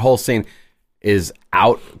that whole scene is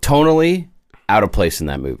tonally out of place in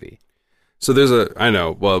that movie. So I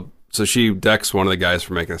know. Well, so she decks one of the guys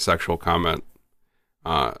for making a sexual comment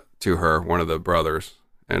to her, one of the brothers,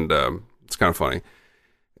 and it's kind of funny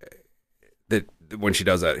that when she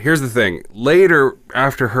does that. Here's the thing: later,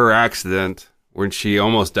 after her accident, when she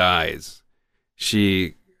almost dies,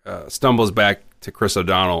 she stumbles back to Chris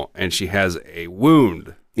O'Donnell, and she has a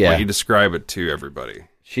wound. Yeah, Why you describe it to everybody.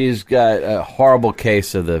 She's got a horrible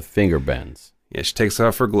case of the finger bends. Yeah, she takes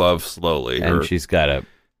off her glove slowly, and she's got a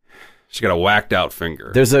whacked out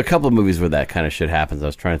finger. There's a couple of movies where that kind of shit happens. I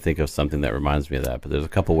was trying to think of something that reminds me of that, but there's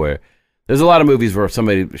a lot of movies where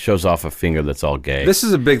somebody shows off a finger that's all gay. This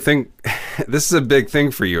is a big thing. This is a big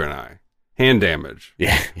thing for you and I. Hand damage.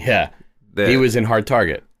 Yeah. He was in Hard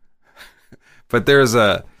Target. But there's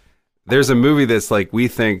a movie that's like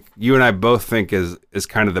you and I both think is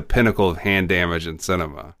kind of the pinnacle of hand damage in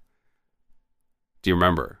cinema. Do you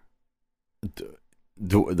remember?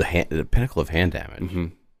 The pinnacle of hand damage. Mm-hmm.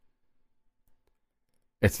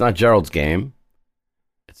 It's not Gerald's Game.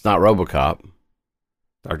 It's not RoboCop.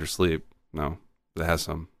 Dr. Sleep. No, that has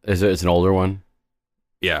some. It's an older one.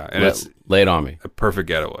 Yeah, and it's Lay It On Me. A Perfect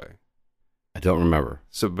Getaway. I don't remember.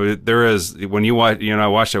 So, but there is when you watch. I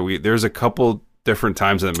watched it. There's a couple different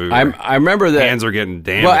times in the movie. I remember that hands are getting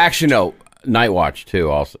damaged. Well, actually, no. Night Watch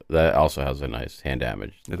too. That also has a nice hand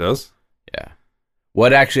damage. It does. Yeah.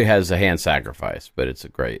 What actually has a hand sacrifice, but it's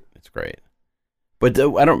great. But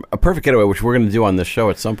A Perfect Getaway, which we're going to do on this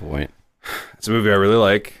show at some point. It's a movie I really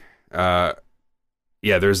like. I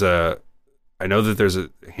know that there's a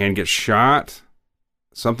hand gets shot,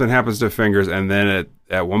 something happens to fingers, and then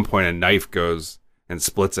at one point a knife goes and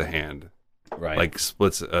splits a hand. Right. Like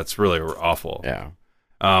splits. It's really awful. Yeah.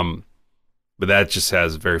 But that just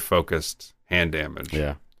has very focused hand damage.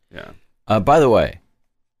 Yeah. Yeah. By the way,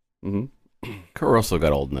 Mm-hmm. Kurt Russell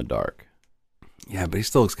got old in the dark. Yeah, but he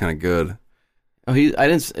still looks kind of good. Oh,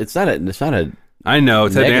 it's not a. I know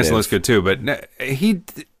Ted negative. Danson looks good too, but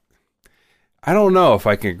I don't know if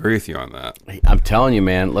I can agree with you on that. I'm telling you,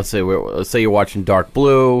 man. Let's say you're watching Dark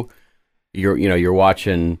Blue. You're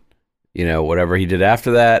watching, whatever he did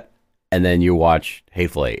after that, and then you watch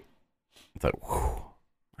Hateful Eight. I thought, whew.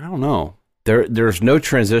 I don't know. There's no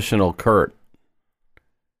transitional Kurt.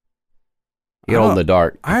 He got old in the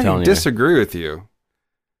dark. I disagree with you.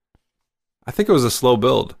 I think it was a slow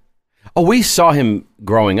build. Oh, we saw him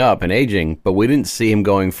growing up and aging, but we didn't see him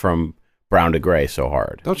going from brown to gray so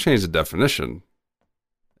hard. Don't change the definition.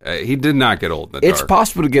 He did not get old in the dark. It's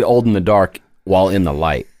possible to get old in the dark while in the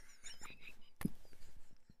light.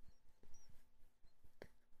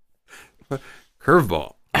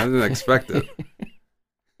 Curveball. I didn't expect it.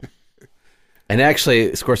 And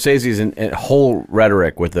actually, Scorsese's in whole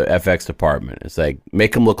rhetoric with the FX department. It's like,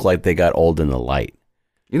 make them look like they got old in the light.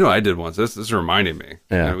 You know what I did once? This reminded me.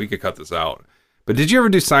 Yeah. We could cut this out. But did you ever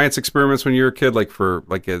do science experiments when you were a kid?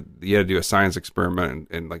 You had to do a science experiment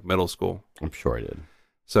in like middle school? I'm sure I did.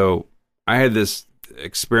 So I had this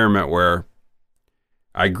experiment where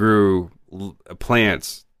I grew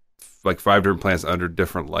plants, like 5 different plants under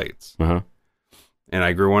different lights. Uh-huh. And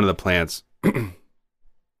I grew one of the plants in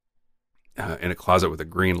a closet with a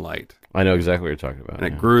green light. I know exactly what you're talking about. And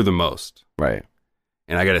it grew the most. Right.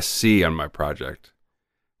 And I got a C on my project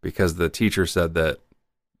because the teacher said that,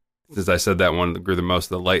 since I said that one grew the most,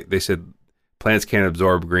 the light, they said plants can't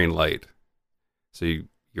absorb green light. So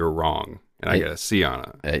you're wrong. And I got a C on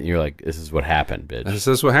it. And you're like, this is what happened, bitch. This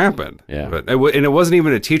is what happened. Yeah. But it wasn't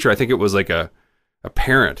even a teacher. I think it was like a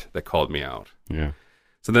parent that called me out. Yeah.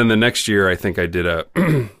 So then the next year, I think I did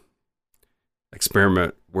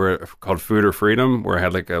experiment called Food or Freedom, where I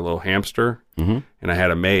had like a little hamster and I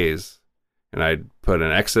had a maze, and I put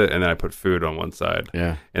an exit and then I put food on one side.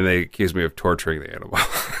 Yeah. And they accused me of torturing the animal.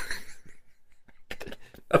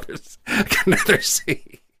 Another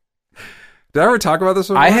scene. Did I ever talk about this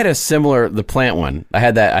one? I had a similar, the plant one. I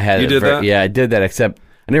had that. You did that? Yeah, I did that. Except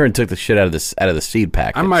I never took the shit out of the seed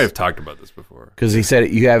packet. I might have talked about this before. Because he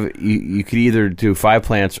said you could either do 5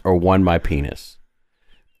 plants or 1 my penis.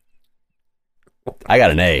 I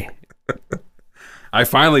got an A. I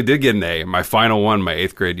finally did get an A. My final one, my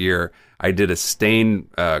 8th grade year, I did a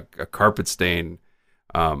carpet stain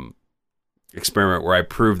experiment where I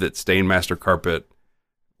proved that Stainmaster carpet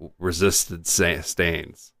resisted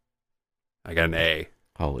stains. I got an A.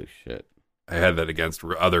 Holy shit. I had that against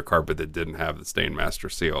other carpet that didn't have the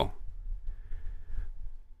Stainmaster seal.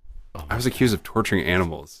 I was accused of torturing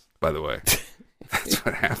animals, by the way. That's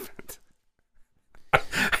what happened.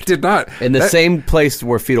 I did not. In the same place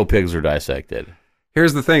where fetal pigs are dissected.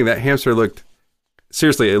 Here's the thing. That hamster looked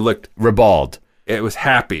Ribald. it was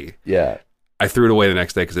happy. Yeah. I threw it away the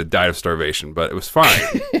next day because it died of starvation, but it was fine.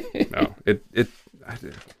 No,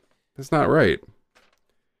 it's not right.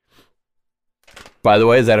 By the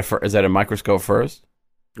way, is that a microscope first?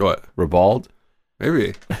 What? Ribald?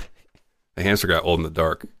 Maybe. The hamster got old in the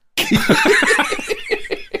dark.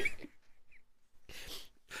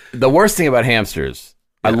 The worst thing about hamsters,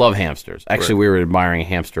 I love hamsters. Actually, Right. we were admiring a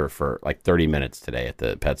hamster for like 30 minutes today at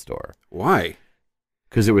the pet store. Why?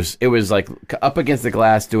 Because it was like up against the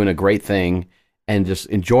glass doing a great thing and just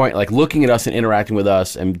enjoying, like looking at us and interacting with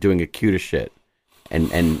us and doing a cutest shit.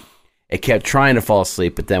 And it kept trying to fall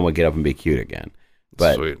asleep, but then would get up and be cute again.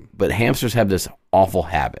 Sweet. But hamsters have this awful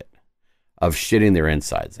habit of shitting their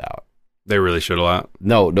insides out. They really should a lot.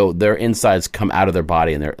 No, their insides come out of their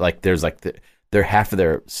body, and they're half of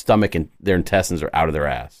their stomach and their intestines are out of their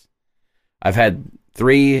ass. I've had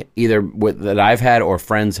 3 either that I've had or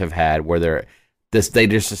friends have had where they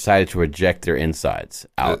just decided to eject their insides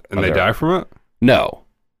out, And they die from it? No,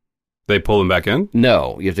 They pull them back in?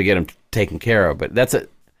 no, you have to get them taken care of. But that's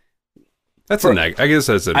I guess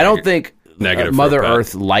that's a I don't think negative for Mother a pet.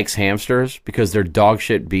 Earth likes hamsters because they're dog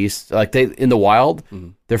shit beasts. Like in the wild,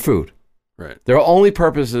 they're food. Right. Their only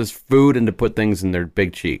purpose is food and to put things in their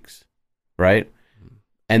big cheeks, right?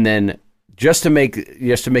 And then just to make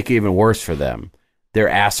it even worse for them, their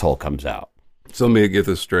asshole comes out. So let me get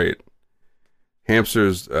this straight.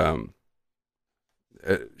 Hamsters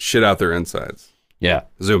shit out their insides. Yeah.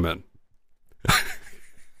 Zoom in.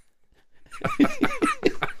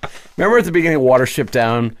 Remember at the beginning of Watership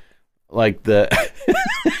Down, like the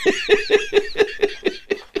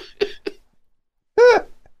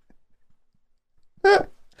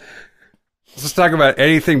Let's talk about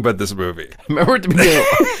anything but this movie. remember at the beginning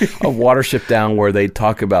of Watership Down where they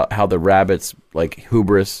talk about how the rabbits, like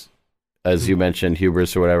Hubris, as you mentioned,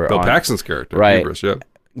 Hubris or whatever, Bill Paxton's character, right. Hubris, yep.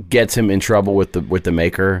 gets him in trouble with the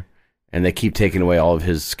maker, and they keep taking away all of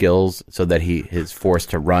his skills so that he is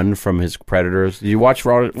forced to run from his predators. Did you watch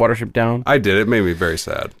Watership Down? I did. It made me very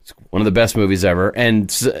sad. It's one of the best movies ever.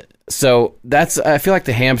 And so that's, I feel like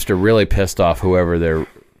the hamster really pissed off whoever their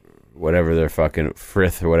fucking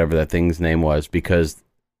Frith or whatever that thing's name was, because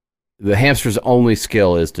the hamster's only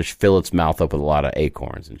skill is to fill its mouth up with a lot of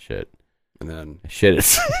acorns and shit. And then Shit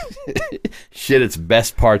its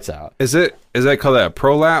best parts out. is that called a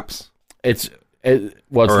prolapse? It's not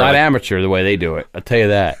like- amateur the way they do it. I'll tell you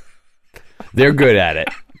that. They're good at it.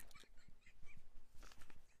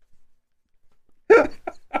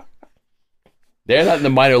 They're not in the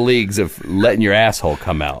minor leagues of letting your asshole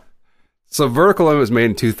come out. So Vertical Limit was made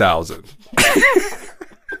in 2000.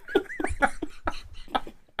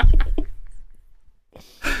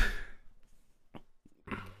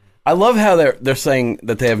 I love how they're saying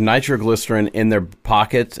that they have nitroglycerin in their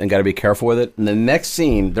pockets and got to be careful with it. And the next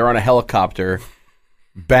scene, they're on a helicopter,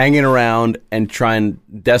 banging around and trying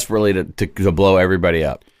desperately to blow everybody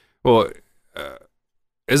up. Well,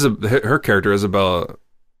 her character Isabella,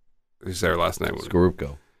 who's her last name?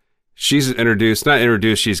 Skorupko. She's not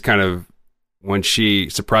introduced. She's kind of, when she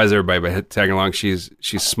surprises everybody by tagging along, she's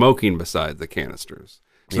smoking beside the canisters.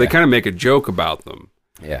 So they kind of make a joke about them.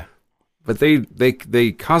 Yeah. But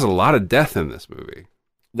they cause a lot of death in this movie.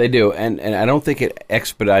 They do, and I don't think it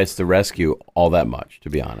expedites the rescue all that much, to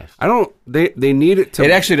be honest. They need it to.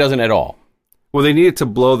 It actually doesn't at all. Well, they need it to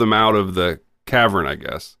blow them out of the cavern, I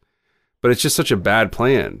guess. But it's just such a bad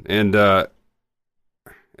plan, and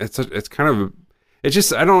it's kind of, it's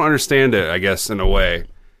just, I don't understand it, I guess, in a way,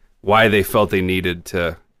 why they felt they needed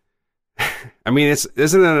to. I mean,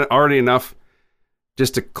 isn't it already enough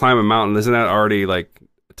just to climb a mountain? Isn't that already like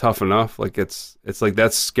tough enough. Like it's like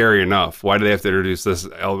that's scary enough. Why do they have to introduce this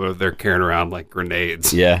element? They're carrying around like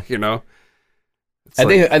grenades. Yeah. You know. I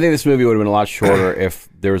think this movie would have been a lot shorter if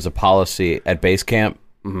there was a policy at base camp.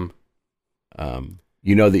 Mm-hmm.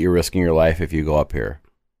 You know that you're risking your life if you go up here.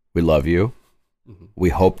 We love you. Mm-hmm. We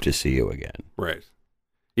hope to see you again. Right.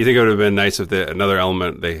 You think it would have been nice if another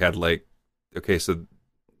element they had like, okay, so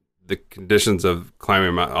the conditions of climbing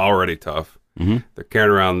a mountain are already tough. Mm-hmm. They're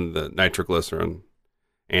carrying around the nitroglycerin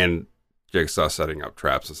and Jigsaw setting up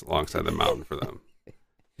traps alongside the mountain for them.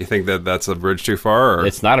 You think that that's a bridge too far? Or?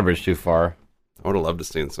 It's not a bridge too far. I would have loved to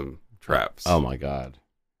see some traps. Oh my God.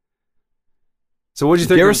 So what do you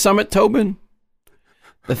think? You ever summit Tobin?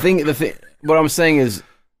 The thing, what I'm saying is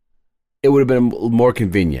it would have been more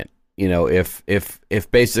convenient, you know, if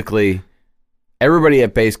basically everybody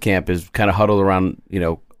at base camp is kind of huddled around, you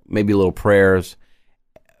know, maybe little prayers,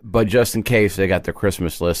 but just in case they got their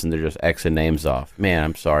Christmas list and they're just Xing names off. Man,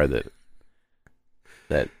 I'm sorry that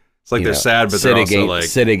it's like they're sad, but they're also like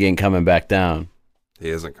Siddig ain't coming back down. He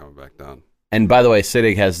isn't coming back down. And by the way,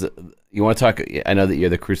 Siddig has. You want to talk? I know that you're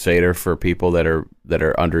the crusader for people that are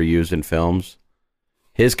underused in films.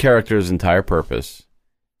 His character's entire purpose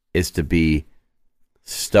is to be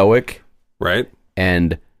stoic, right,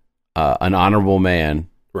 and an honorable man,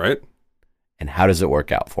 right. And how does it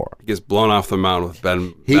work out for him? He gets blown off the mountain with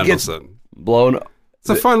Ben He Mendelsohn. gets blown. It's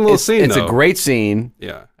a fun little scene. It's though. a great scene.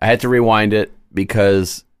 Yeah, I had to rewind it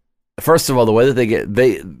because first of all, the way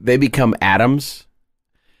that they become atoms.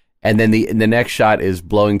 And then the next shot is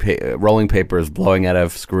rolling paper is blowing out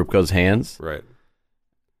of Skorupko's hands, right?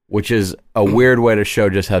 Which is a weird way to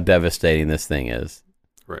show just how devastating this thing is.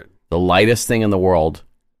 Right. The lightest thing in the world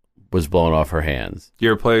was blown off her hands. Do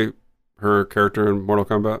you ever play her character in Mortal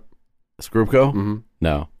Kombat? Skorupko? Mm-hmm.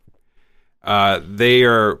 No. They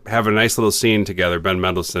have a nice little scene together, Ben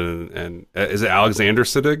Mendelsohn and is it Alexander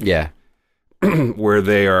Siddig? Yeah. Where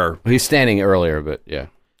they are. He's standing earlier, but yeah.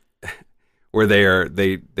 Where they're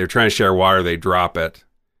trying to share water, they drop it,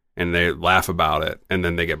 and they laugh about it, and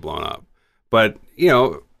then they get blown up. But you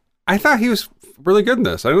know, I thought he was really good in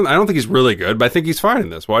this. I don't think he's really good, but I think he's fine in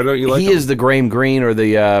this. Why don't you like him? He is the Graham Greene or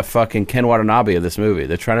the fucking Ken Watanabe of this movie.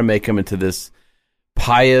 They're trying to make him into this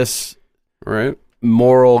pious, right,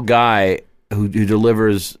 moral guy who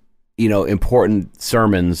delivers, you know, important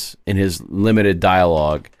sermons in his limited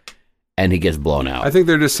dialogue. And he gets blown out. I think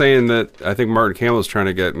they're just saying that. I think Martin Campbell's trying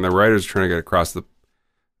to get, and the writers are trying to get across the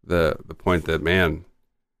point that, man,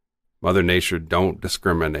 Mother Nature don't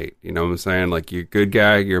discriminate. You know what I'm saying? Like, you're a good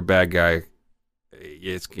guy, you're a bad guy.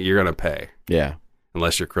 You're gonna pay. Yeah.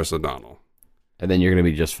 Unless you're Chris O'Donnell, and then you're gonna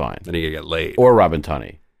be just fine. Then you get laid. Or Robin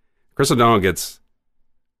Tunney. Chris O'Donnell gets.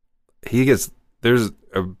 There's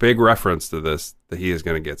a big reference to this that he is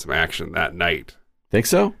going to get some action that night. Think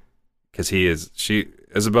so? Because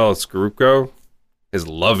Isabella Skorupko is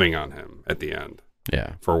loving on him at the end.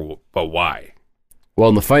 Yeah. But why? Well,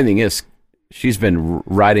 and the funny thing is, she's been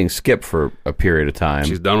riding Skip for a period of time.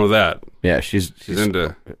 She's done with that. Yeah, she's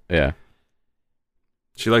into. Yeah.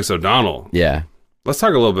 She likes O'Donnell. Yeah. Let's talk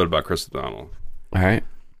a little bit about Chris O'Donnell. All right.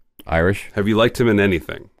 Irish. Have you liked him in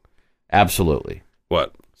anything? Absolutely.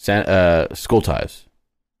 What? School Ties.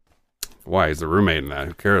 Why? He's the roommate in that.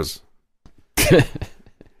 Who cares?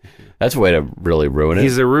 That's a way to really ruin it.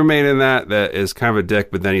 He's a roommate in that is kind of a dick,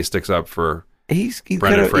 but then he sticks up for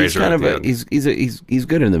Brendan Fraser. He's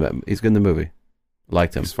good in the he's good in the movie.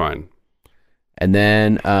 Liked him. He's fine. And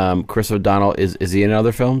then Chris O'Donnell is he in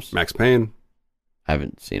other films? Max Payne. I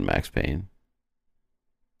haven't seen Max Payne.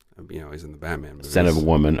 You know, he's in the Batman movies. Son of a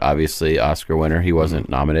Woman, obviously Oscar winner. He wasn't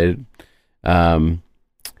nominated.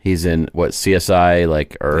 He's in what CSI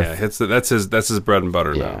like Earth. Yeah, that's his bread and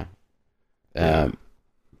butter now.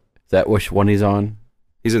 Is that which one he's on?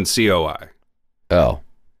 He's in COI. Oh,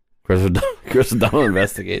 Chris O'Donnell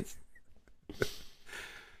investigates.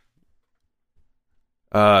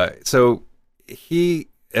 So he,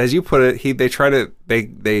 as you put it, they try to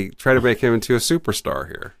make him into a superstar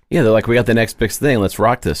here. Yeah, they're like, we got the next big thing. Let's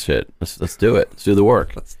rock this shit. Let's do it. Let's do the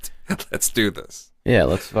work. Let's do this. Yeah,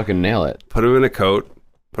 let's fucking nail it. Put him in a coat.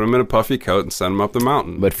 Put him in a puffy coat and send him up the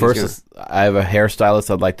mountain. But first, I have a hairstylist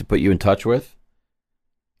I'd like to put you in touch with.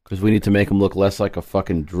 Because we need to make him look less like a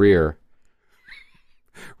fucking dreer.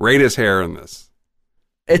 Rate his hair in this.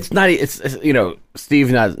 It's not, you know,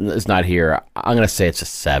 Steve is not here. I'm going to say it's a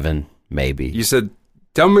 7, maybe. You said,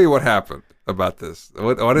 tell me what happened about this.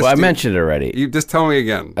 What is well, I mentioned it already. You just tell me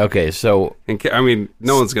again. Okay, so. I mean,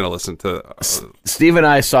 no one's going to listen to. Steve and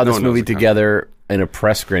I saw this movie together in a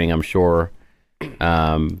press screening, I'm sure.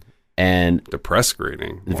 And the press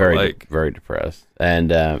screening, very depressed. And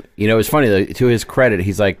you know, it's funny though, to his credit,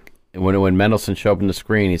 he's like, when Mendelsohn showed up on the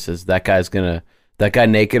screen, he says that guy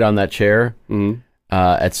naked on that chair. Mm-hmm.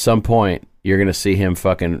 At some point, you're gonna see him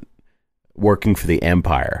fucking working for the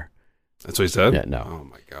Empire. That's what he said? Yeah, no. Oh,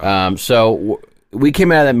 my God. We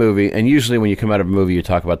came out of that movie, and usually when you come out of a movie, you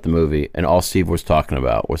talk about the movie, and all Steve was talking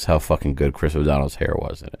about was how fucking good Chris O'Donnell's hair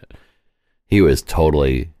was in it. He was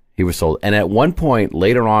sold. And at one point,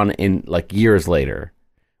 later on, in like years later,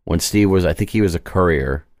 when Steve was, I think he was a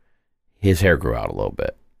courier, his hair grew out a little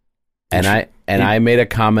bit. And I made a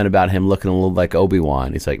comment about him looking a little like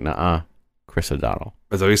Obi-Wan. He's like, nuh-uh, Chris O'Donnell.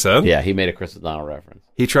 That's what he said? Yeah, he made a Chris O'Donnell reference.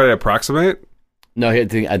 He tried to approximate? No, I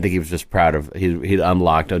think he was just proud of he'd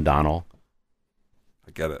unlocked O'Donnell.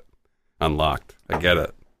 I get it. Unlocked. I get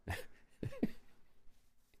it.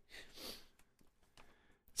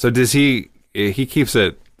 So does he keeps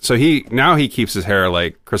it, so he keeps his hair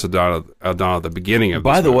like Chris O'Donnell at the beginning of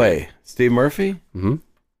this By the movie. way, Steve Murphy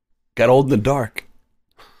got old in the dark.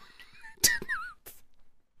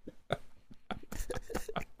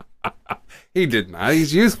 He did not.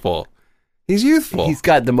 He's youthful. He's youthful. He's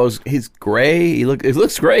gray. He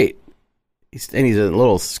looks great. He's a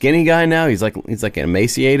little skinny guy now. He's like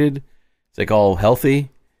emaciated. He's like all healthy,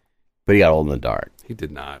 but he got old in the dark. He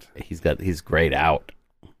did not. He's grayed out.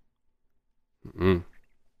 Mm-mm.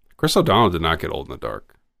 Chris O'Donnell did not get old in the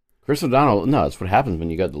dark. Chris O'Donnell, no, that's what happens when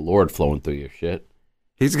you got the Lord flowing through your shit.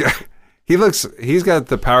 He's got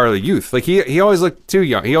the power of the youth. Like he always looked too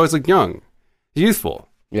young. He always looked young. He's youthful.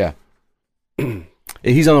 Yeah.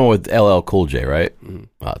 He's on the one with LL Cool J, right? Oh,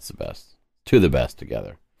 that's the best. Two of the best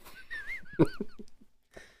together.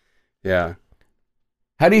 Yeah.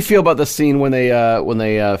 How do you feel about the scene when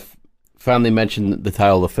they finally mentioned the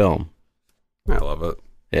title of the film? I love it.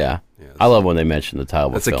 Yeah. Yes. I love when they mention the title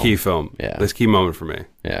of That's the film. a key film. Yeah. That's a key moment for me.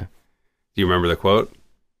 Yeah. Do you remember the quote?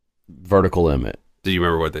 Vertical limit. Do you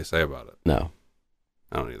remember what they say about it? No.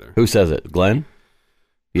 I don't either. Who says it? Glenn?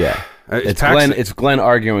 Yeah. It's Paxton. Glenn. It's Glenn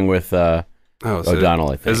arguing with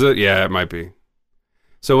O'Donnell, I think. Is it? Yeah, it might be.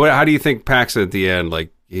 So how do you think Paxton at the end,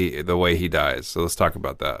 like the way he dies? So let's talk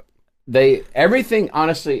about that. Everything,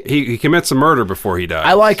 honestly, He commits a murder before he dies.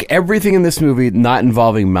 I like everything in this movie not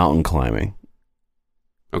involving mountain climbing.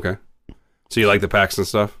 Okay. So you like the Paxton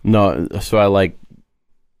stuff? No, so I like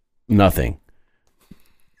nothing.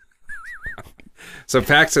 So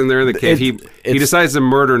Paxton, they're in the cave. He decides to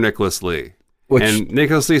murder Nicholas Lee. And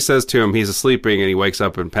Nicholas Lee says to him, he's sleeping, and he wakes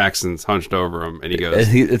up, and Paxton's hunched over him, and he goes,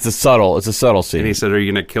 it's a subtle scene. And he said, "Are you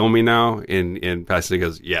going to kill me now?" And Paxton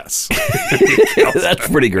goes, "Yes." That's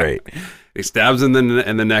pretty great. He stabs him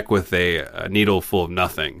in the neck with a needle full of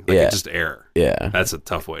nothing, like just air. Yeah, that's a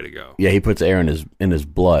tough way to go. Yeah, he puts air in his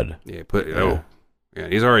blood. Yeah,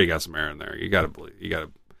 he's already got some air in there. You got to believe.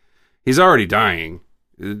 He's already dying.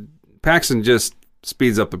 Paxton just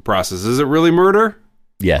speeds up the process. Is it really murder?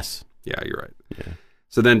 Yes. Yeah, you're right. Yeah.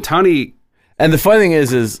 So then Tunney... And the funny thing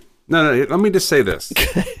is... No, let me just say this.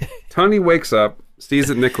 Tunney wakes up, sees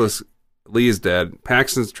that Nicholas Lee is dead.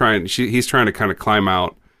 Paxton's he's trying to kind of climb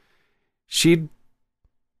out. She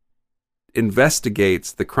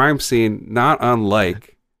investigates the crime scene not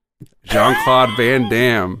unlike Jean-Claude Van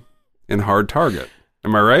Damme in Hard Target.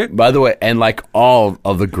 Am I right? By the way, and like all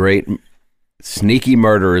of the great sneaky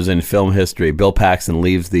murderers in film history, Bill Paxton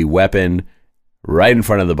leaves the weapon right in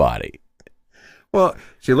front of the body. Well,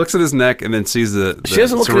 she looks at his neck and then sees the She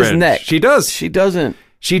doesn't look syringe. at his neck. She does. She doesn't.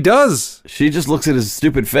 She does. She just looks at his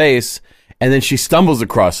stupid face, and then she stumbles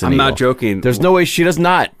across the needle. I'm not joking. There's no way she does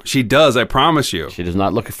not. She does, I promise you. She does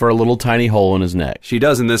not look for a little tiny hole in his neck. She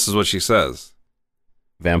does, and this is what she says.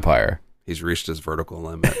 Vampire. He's reached his vertical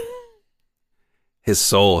limit. His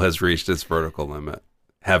soul has reached its vertical limit.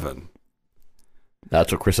 Heaven.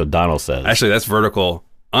 That's what Chris O'Donnell says. Actually, that's vertical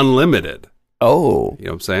unlimited. Oh. You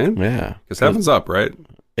know what I'm saying? Yeah. Because heaven's up, right?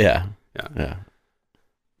 Yeah. Yeah.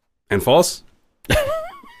 And false?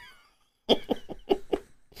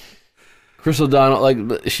 Chris O'Donnell,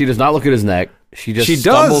 like, she does not look at his neck. She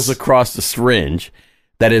stumbles across the syringe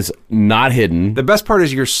that is not hidden. The best part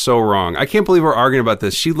is you're so wrong. I can't believe we're arguing about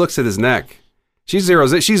this. She looks at his neck. She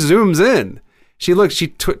zeroes it. She zooms in. She looks. She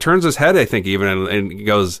turns his head, I think, even, and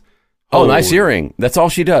goes, "Oh, nice earring." That's all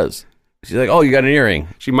she does. She's like, "Oh, you got an earring."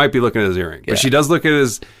 She might be looking at his earring, Yeah. but she does look at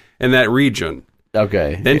his in that region.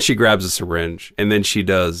 Okay. Then she grabs a syringe, and then she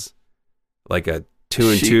does like a 2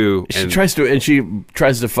 and 2. She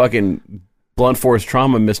tries to fucking blunt force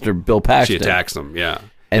trauma Mr. Bill Paxton. She attacks him, yeah.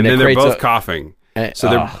 And then they're both coughing. And,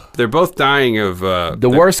 so they're both dying of the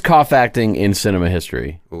worst cough acting in cinema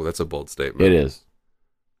history. Oh, that's a bold statement. It is.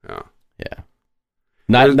 Yeah. Yeah.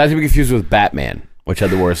 Not to be confused with Batman, which had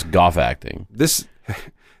the worst cough acting. This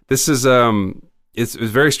is it's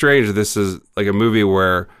very strange. This is like a movie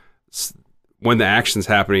where when the action's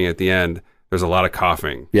happening at the end, there's a lot of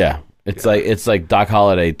coughing. Yeah. It's like Doc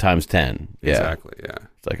Holliday times 10. Yeah. Exactly, yeah.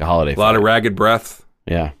 It's like a holiday A lot of fight. ragged breath.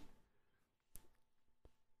 Yeah.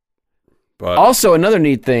 But Also, another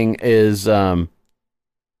neat thing is I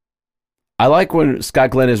like when Scott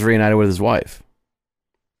Glenn is reunited with his wife.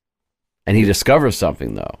 And he discovers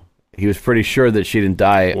something, though. He was pretty sure that she didn't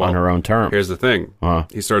die Well, on her own terms. here's the thing. Huh.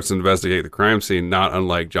 He starts to investigate the crime scene, not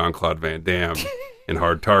unlike Jean-Claude Van Damme in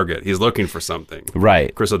Hard Target. He's looking for something.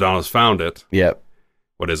 Right. Chris O'Donnell's found it. Yep.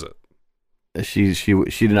 What is it? She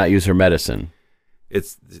did not use her medicine.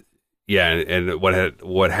 It's and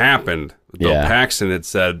what happened? Bill Yeah. Paxton had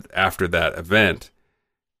said after that event,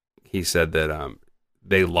 he said that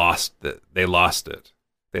they lost it. They lost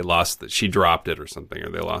it. She dropped it or something, or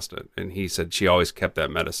they lost it. And he said she always kept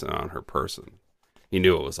that medicine on her person. He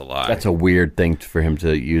knew it was a lie. That's a weird thing for him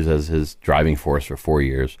to use as his driving force for 4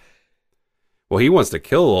 years. Well, he wants to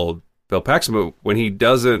kill old Bill Paxton, but when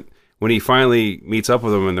he finally meets up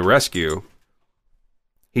with him in the rescue,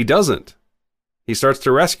 he doesn't. He starts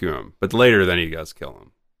to rescue him, but later then he does kill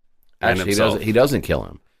him. And Actually, himself. he doesn't kill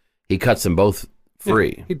him. He cuts them both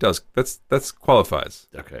free. Yeah, he does. That's qualifies.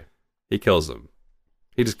 Okay. He kills him.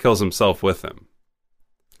 He just kills himself with him.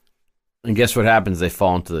 And guess what happens? They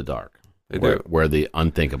fall into the dark. They where, do. Where the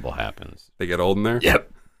unthinkable happens. They get old in there?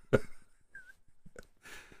 Yep.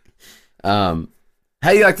 How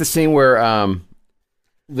do you like the scene where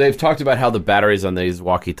they've talked about how the batteries on these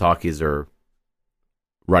walkie-talkies are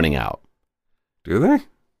running out? Do they?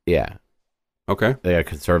 Yeah. Okay. They gotta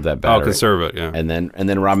conserve that battery. Oh, conserve it, yeah. And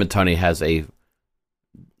then Robin Tunney has a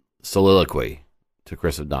soliloquy to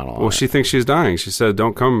Chris O'Donnell. Well, she thinks she's dying. She said,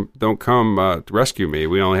 "Don't come to rescue me.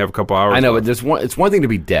 We only have a couple hours." I know, left." but it's one thing to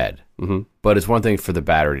be dead, Mhm. but it's one thing for the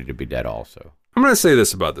battery to be dead also. I'm going to say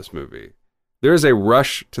this about this movie: there is a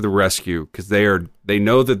rush to the rescue because they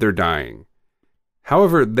know that they're dying.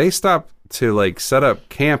 However, they stop to set up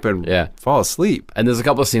camp and fall asleep. And there's a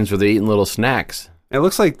couple of scenes where they're eating little snacks. And it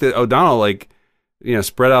looks like the O'Donnell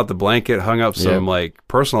spread out the blanket, hung up some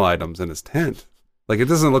personal items in his tent. It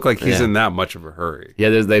doesn't look like he's in that much of a hurry.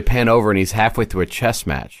 Yeah, they pan over and he's halfway through a chess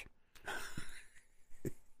match.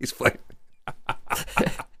 He's playing.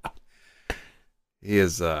 He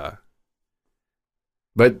is.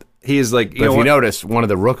 But he is if you notice, one of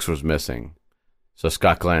the rooks was missing, so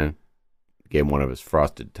Scott Glenn gave him one of his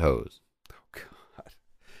frosted toes. Oh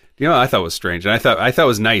God! I thought was strange, and I thought it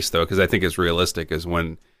was nice though because I think it's realistic. Is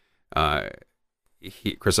when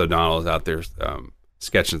Chris O'Donnell is out there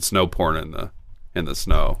sketching snow porn in the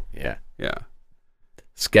snow. Yeah.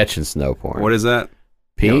 Sketching snow porn. What is that?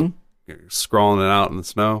 Peeing? Scrawling it out in the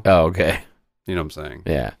snow. Oh, okay. You know what I'm saying?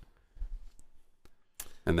 Yeah.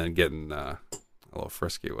 And then getting a little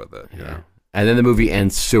frisky with it. Yeah. And then the movie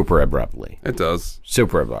ends super abruptly. It does.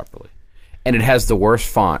 Super abruptly. And it has the worst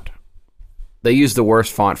font. They use the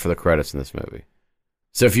worst font for the credits in this movie.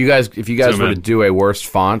 So if you guys were to do a worst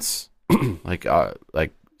fonts like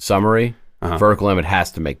summary, Vertical Limit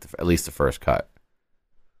has to make at least the first cut.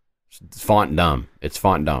 It's font dumb. It's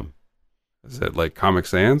font dumb. Is it like Comic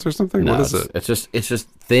Sans or something? No, what is it? It's just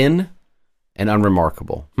thin and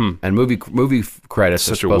unremarkable. And movie credits.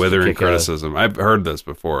 Such a withering criticism. I've heard this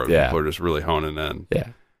before. Yeah. People are just really honing in. Yeah.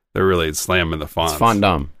 They're really slamming the fonts. It's font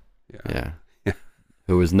dumb. Yeah.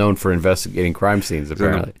 Who was known for investigating crime scenes,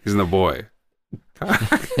 apparently. He's in The Boy.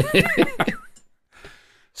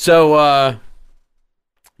 So,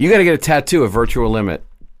 you got to get a tattoo of Virtual Limit.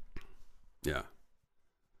 Yeah.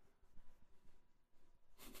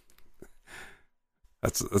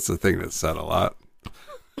 That's the thing that's said a lot.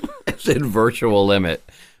 I said Virtual Limit.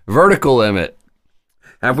 Vertical Limit.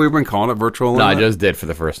 Have we been calling it Virtual Limit? No, I just did for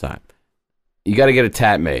the first time. You got to get a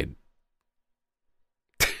tat made.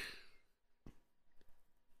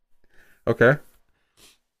 Okay.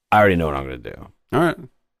 I already know what I'm going to do. All right.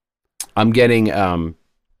 I'm getting on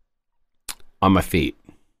my feet.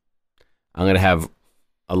 I'm going to have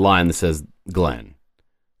a line that says Glenn.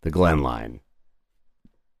 The Glenn line.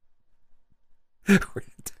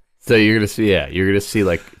 So you're going to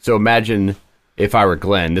see, so imagine if I were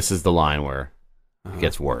Glenn, this is the line where it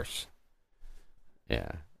gets worse.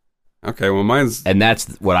 Yeah. Okay, well mine's... And that's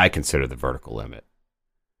what I consider the vertical limit.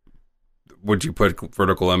 Would you put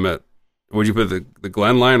vertical limit... Would you put the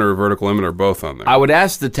Glenn line or vertical limit or both on there? I would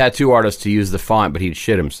ask the tattoo artist to use the font, but he'd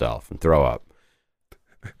shit himself and throw up.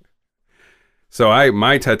 So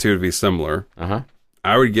my tattoo would be similar. Uh-huh.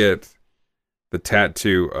 I would get the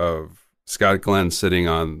tattoo of Scott Glenn sitting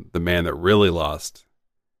on the man that really lost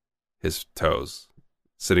his toes,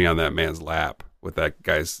 sitting on that man's lap with that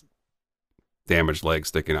guy's damaged leg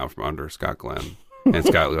sticking out from under Scott Glenn. And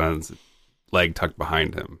Scott Glenn's leg tucked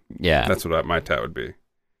behind him. Yeah. That's what my tat would be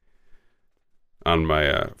on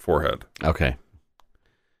my forehead. Okay.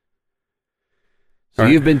 So All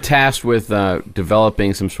right. you've been tasked with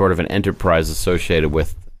developing some sort of an enterprise associated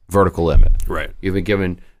with Vertical Limit. Right. You've been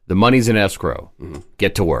given the money's in escrow. Mm-hmm.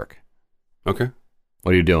 Get to work. Okay.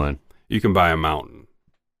 What are you doing? You can buy a mountain.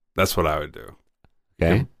 That's what I would do.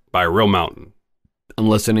 Okay. Buy a real mountain. I'm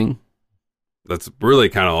listening. That's really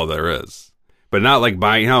kind of all there is. But not like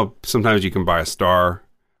buying, sometimes you can buy a star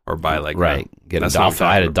or buy like Right. Get a that's what I'm dolphin.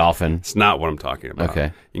 I had talking a about. dolphin. It's not what I'm talking about. Okay.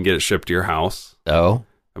 You can get it shipped to your house. Oh.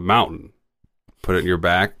 A mountain. Put it in your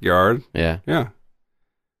backyard. Yeah. Yeah.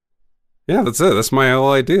 Yeah, that's it. That's my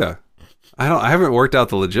whole idea. I haven't worked out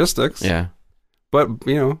the logistics. Yeah. But,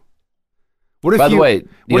 what if By the way,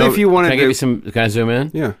 what if you wanted can I give to- you some? Can I zoom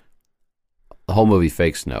in? Yeah. The whole movie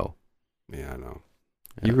fake snow. Yeah, I know.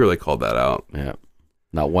 Yeah. You really called that out. Yeah.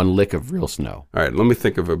 Not one lick of real snow. All right, let me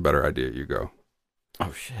think of a better idea. You go.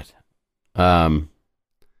 Oh shit.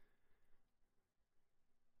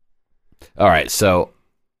 All right, so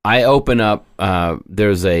I open up.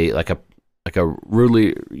 There's a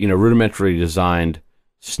rudely, rudimentary designed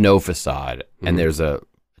snow facade, and Mhm.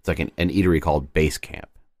 it's like an eatery called Base Camp,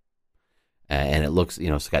 and it looks,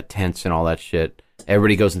 it's got tents and all that shit.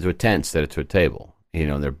 Everybody goes into a tent instead of to a table.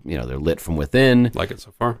 They're lit from within. Like it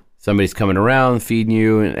so far? Somebody's coming around feeding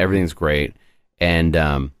you, and everything's great. And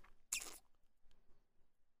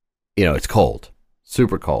it's cold,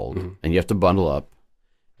 super cold, Mhm. and you have to bundle up.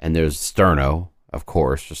 And there's Sterno, of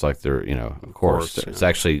course, just like they're, of course. course, It's yeah.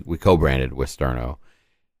 actually, we co-branded with Sterno.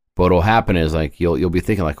 But what'll happen is like you'll be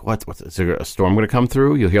thinking like, what's is there a storm going to come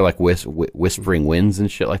through? You'll hear like whispering winds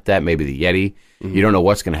and shit like that. Maybe the Yeti. Mhm. You don't know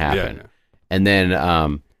what's going to happen. Yeah. And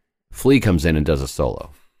then Flea comes in and does a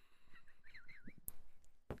solo.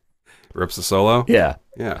 Rips the solo? Yeah.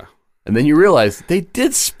 Yeah. And then you realize they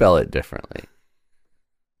did spell it differently.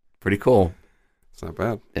 Pretty cool. It's not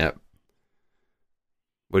bad. Yeah.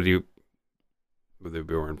 Would they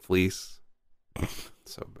be wearing fleece?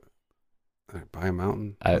 So buy a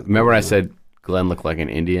mountain. Remember when I said Glenn looked like an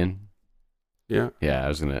Indian? Yeah. Yeah, I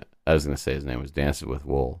was gonna say his name was Dances with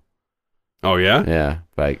Wool. Oh yeah? Yeah,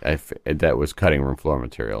 but that was cutting room floor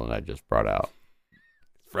material, and I just brought out.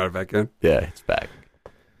 Brought it back in? Yeah, it's back.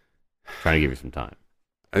 Trying to give you some time.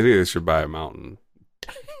 I think they should buy a mountain.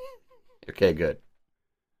 Okay, good.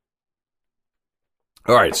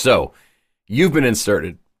 All right, so you've been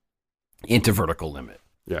inserted into Vertical Limit.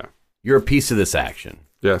 Yeah. You're a piece of this action.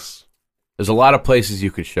 Yes. There's a lot of places you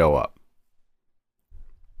could show up.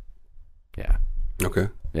 Yeah, Okay.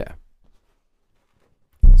 yeah.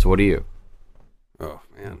 So what do you? Oh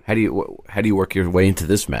man. How do you work your way into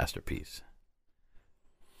this masterpiece?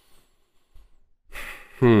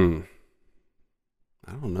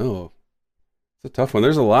 I don't know. It's a tough one.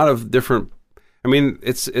 There's a lot of different. I mean,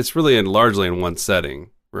 it's really largely in one setting,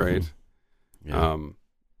 right? Yeah.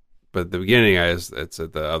 But at the beginning, it's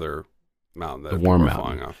at the other mountain that The Warm people are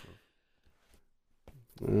Mountain. falling off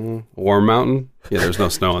of. Warm Mountain? Yeah, there's no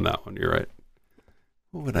snow on that one. You're right.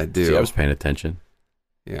 What would I do? See, I was paying attention.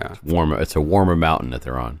 Yeah. It's a warmer mountain that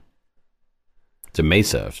they're on. It's a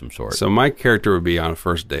mesa of some sort. So my character would be on a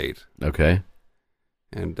first date, Okay.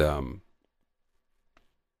 and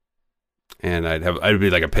I'd be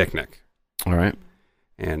like a picnic, All right.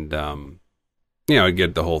 and I'd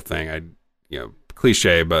get the whole thing.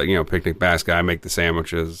 Cliche, but picnic basket. I make the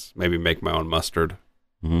sandwiches, maybe make my own mustard.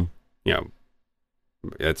 Mm-hmm.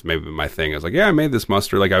 It's maybe my thing. I was like, yeah, I made this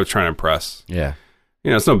mustard. Like I was trying to impress. Yeah.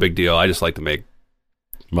 It's no big deal. I just like to make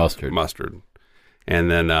Mustard. and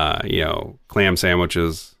then clam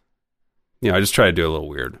sandwiches. I just try to do a little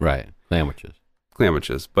weird. Right. Sandwiches.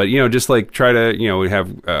 Sandwiches, but just like try to we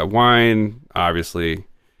have wine, obviously,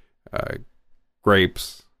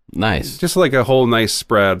 grapes, Nice. just like a whole nice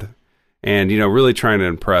spread, and really trying to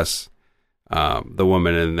impress the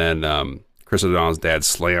woman, and then Chris O'Donnell's dad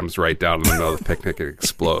slams right down in the middle of the picnic and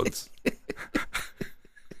explodes.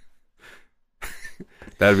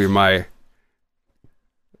 That'd be my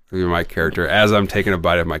character as I'm taking a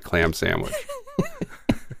bite of my clam sandwich.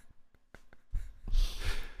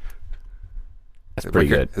 That's pretty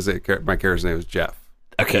good. My character's name is Jeff.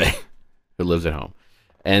 Okay. Who lives at home.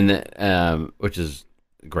 And which is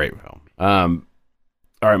a great film.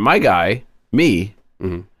 All right, my guy, me.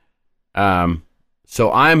 Mhm.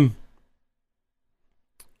 So I'm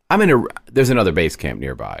in there's another base camp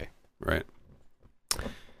nearby. Right.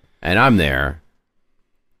 And I'm there.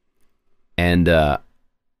 And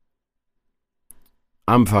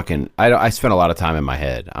I'm fucking I spend a lot of time in my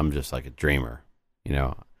head. I'm just like a dreamer,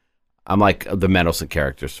 I'm like the Mendelsohn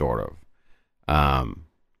character, sort of.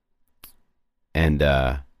 And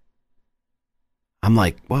I'm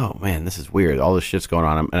like, whoa, man, this is weird. All this shit's going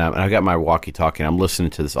on. And I got my walkie-talkie, and I'm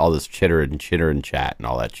listening to all this chitter and chat and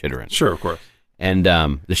all that chittering. Sure, of course. And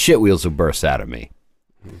the shit wheels will burst out of me.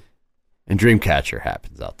 And Dreamcatcher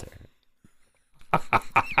happens out there.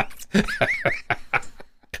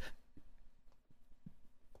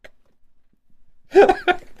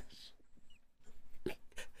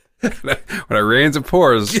 When it rains, it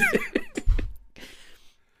pours.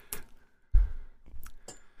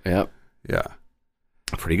 Yep. Yeah.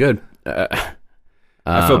 Pretty good.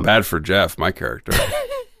 I feel bad for Jeff, my character.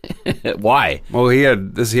 Why? Well, he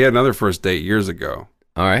had another first date years ago.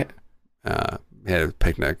 All right. He had a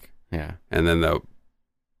picnic. Yeah. And then the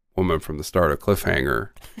woman from the start of Cliffhanger.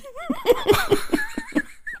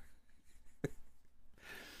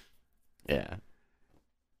 Yeah.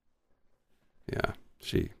 Yeah.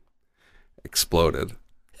 She exploded.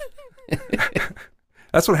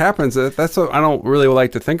 That's what happens. That's what I don't really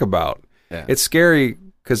like to think about. Yeah. It's scary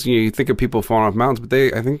because you think of people falling off mountains, but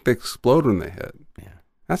I think they explode when they hit. Yeah.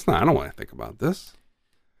 I don't want to think about this.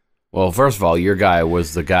 Well, first of all, your guy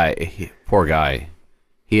was the guy. Poor guy.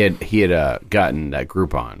 He had gotten that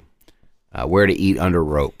Groupon, where to eat under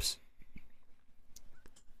ropes.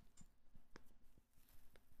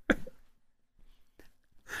 I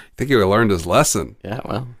think he learned his lesson. Yeah,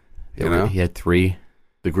 well, You know? he had 3.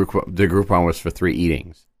 The Groupon was for 3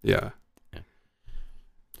 eatings. Yeah.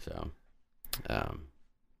 So,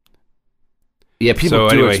 yeah, people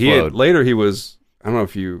do explode. Later he was. I don't know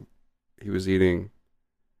if he was eating.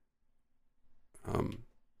 Did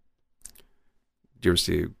you ever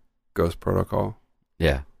see Ghost Protocol?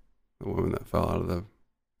 Yeah, The woman that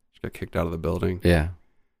she got kicked out of the building. yeah.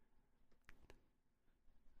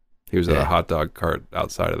 He was at Yeah. a hot dog cart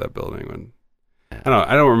outside of that building when.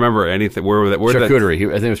 I don't remember anything. Where Charcuterie.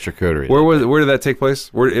 I think it was charcuterie. Where did that take place?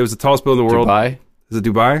 It was the tallest building in the world. Dubai Is it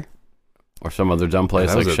Dubai? or some other dumb place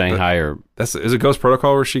that like was Shanghai or Is it Ghost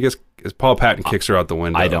Protocol where is Paul Patton kicks her out the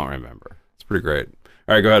window? I don't remember. It's pretty great.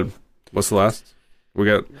 All right, go ahead. What's the last? We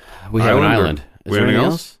have an island. Is there anything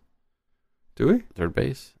else? Do we? Third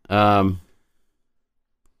base. I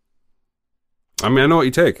mean, I know what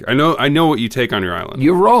you take. I know what you take on your island.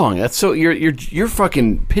 You're wrong. That's so you're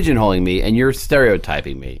fucking pigeonholing me and you're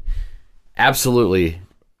stereotyping me. Absolutely.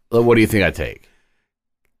 What do you think I take?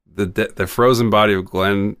 The frozen body of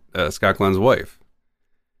Scott Glenn's wife.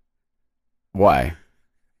 Why?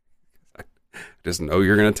 Just know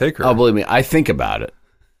you're going to take her. Oh, believe me, I think about it.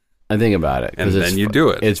 And 'cause then you do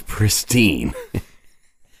it. It's pristine.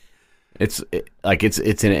 It's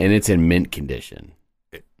in mint condition.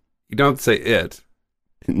 You don't have to say it.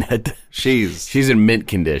 She's in mint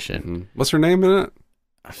condition. What's her name in it?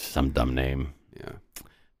 Some dumb name. Yeah.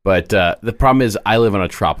 But the problem is, I live on a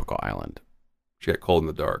tropical island, She got cold in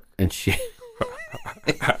the dark. and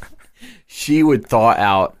she would thaw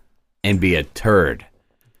out and be a turd.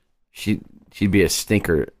 She'd be a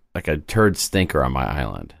stinker, like a turd stinker on my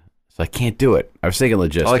island. So I can't do it. I was thinking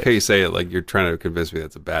logistics. I like how you say it like you're trying to convince me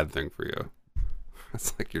that's a bad thing for you.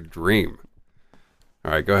 That's like your dream.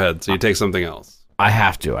 All right, go ahead. So you take something else. I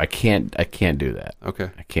have to. I can't do that. Okay.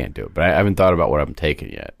 I can't do it. But I haven't thought about what I'm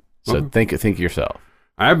taking yet. So think yourself.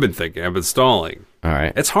 I've been thinking. I've been stalling. All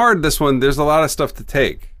right. It's hard, this one. There's a lot of stuff to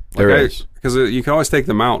take. There is. Because you can always take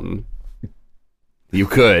the mountain. You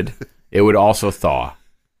could. It would also thaw.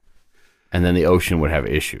 And then the ocean would have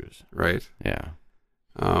issues. Right. Yeah.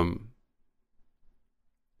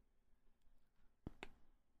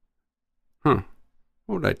 What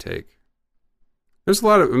would I take? There's a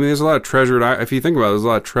lot of treasured. If you think about it, there's a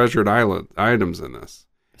lot of treasured island items in this.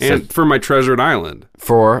 And for my treasured island,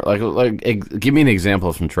 Give me an example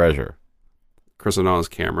of some treasure. Chris O'Donnell's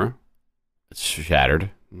camera, It's shattered.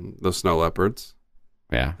 those snow leopards,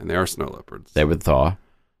 Yeah. and they are snow leopards. They would thaw.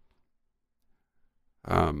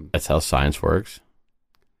 Um, That's how science works.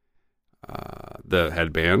 the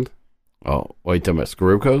headband. Oh, what are you talking about?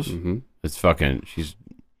 Skarupko's? Mm-hmm. It's fucking. She's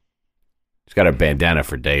got a bandana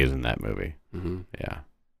for days in that movie. Mm-hmm. Yeah.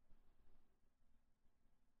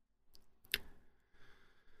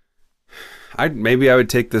 Maybe I would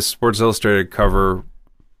take this Sports Illustrated cover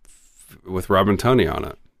with Robin Tunney on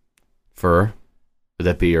it. Fur? Would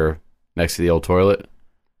that be your next to the old toilet?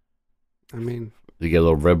 I mean, You get a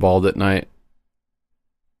little ribballed at night?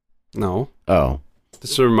 no. Oh.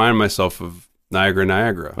 Just to remind myself of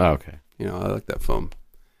Niagara. Oh, okay. You know, I like that film.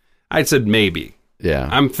 I said maybe. Yeah.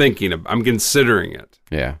 I'm considering it.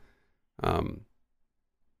 Yeah.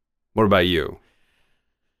 What about you?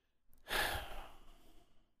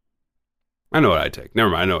 I know what I take. Never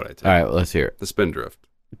mind. I know what I take. All right, let's hear it. The Spindrift.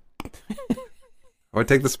 I would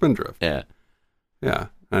take the Spindrift. Yeah. Yeah.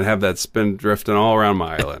 And I'd have that spin drifting all around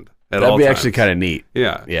my island. That'd be actually kind of neat.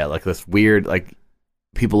 Yeah. Yeah, like this weird, like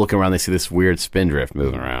people looking around, they see this weird spindrift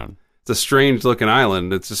moving around. It's a strange looking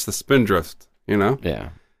island. It's just the spindrift, you know? Yeah.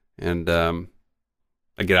 And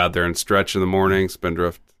I get out there and stretch in the morning,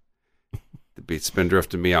 spindrift. To be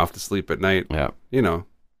spindrifting me off to sleep at night. Yeah. You know.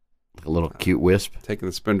 Like a little cute wisp. Taking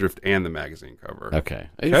the spindrift and the magazine cover. Okay.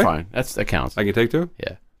 You're fine. That counts. I can take two?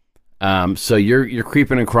 Yeah. So you're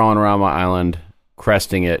creeping and crawling around my island,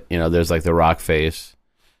 cresting it. You know, there's like the rock face.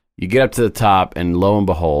 You get up to the top, and lo and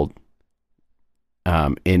behold,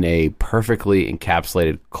 in a perfectly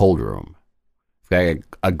encapsulated cold room,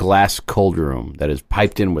 a glass cold room that is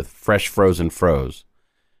piped in with fresh frozen froze,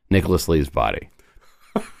 Nicholas Lee's body.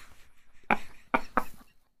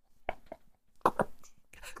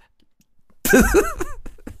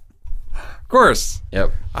 Of course.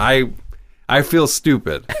 Yep. I feel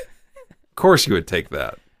stupid. Of course you would take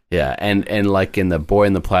that. Yeah, and like in the Boy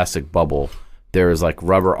in the Plastic Bubble, there is like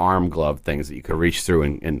rubber arm glove things that you could reach through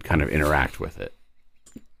and kind of interact with it.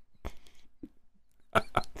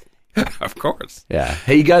 Of course. Yeah.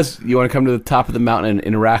 Hey, you guys, you want to come to the top of the mountain and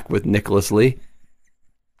interact with Nicholas Lee?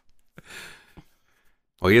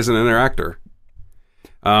 Well, he is an interactor.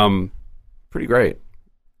 Pretty great.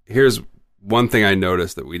 Here's one thing I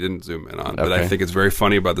noticed that we didn't zoom in on that I think is very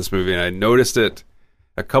funny about this movie, and I noticed it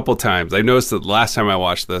a couple times. I noticed it the last time I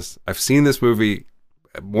watched this. I've seen this movie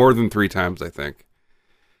more than 3 times, I think.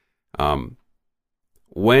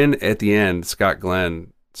 When at the end Scott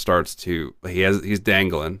Glenn starts to he's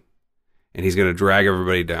dangling and he's going to drag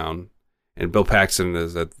everybody down, and Bill Paxton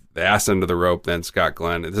is at the ass end of the rope, then Scott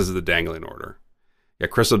Glenn. This is the dangling order. You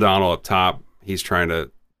got Chris O'Donnell up top. He's trying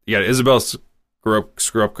to. You got Isabel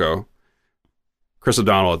Scorupco, Chris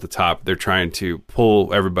O'Donnell at the top. They're trying to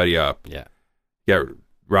pull everybody up. Yeah. You got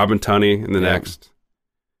Robin Tunney in the next.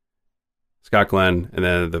 Scott Glenn, and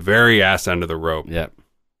then at the very ass end of the rope. Yep.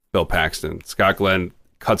 Bill Paxton. Scott Glenn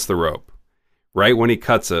cuts the rope. Right when he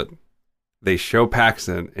cuts it, they show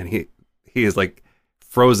Paxton, and he is like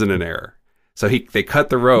frozen in air. So they cut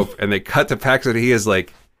the rope and they cut to Paxton. He is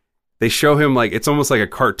like, they show him like, it's almost like a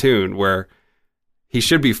cartoon where he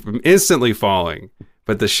should be instantly falling,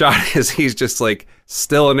 but the shot is he's just like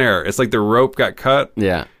still in air. It's like the rope got cut.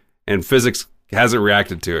 Yeah. And physics hasn't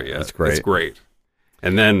reacted to it yet. That's great. It's great.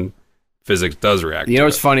 And then physics does react. You know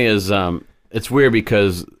what's funny is it's weird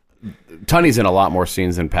because Tunney's in a lot more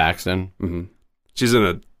scenes than Paxton. Mm-hmm. She's in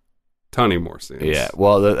a ton of more scenes. Yeah,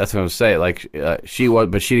 well, that's what I'm saying. Like she was,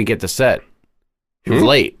 but she didn't get to set. She was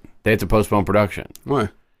late. They had to postpone production. Why?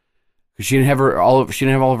 Because she didn't have all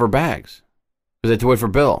of her bags. Because they had to wait for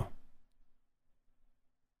Bill.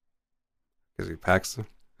 Because he packs them.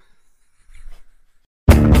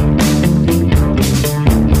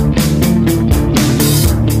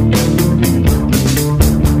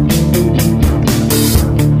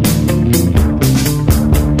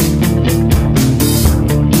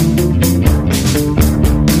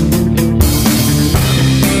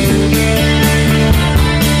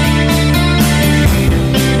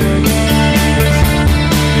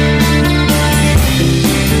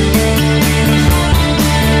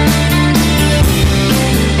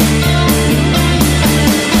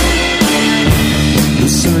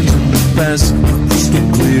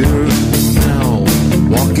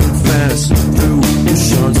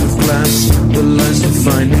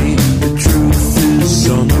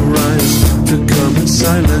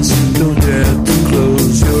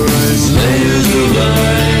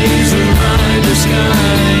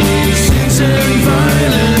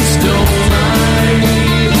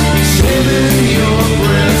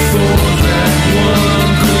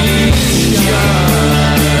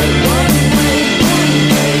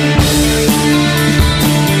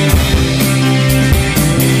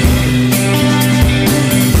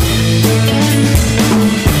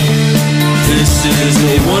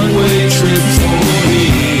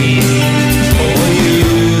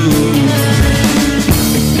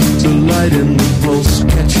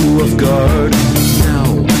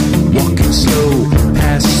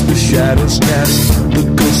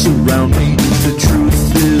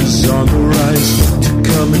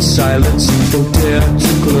 Silence, don't dare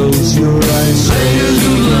to close your eyes.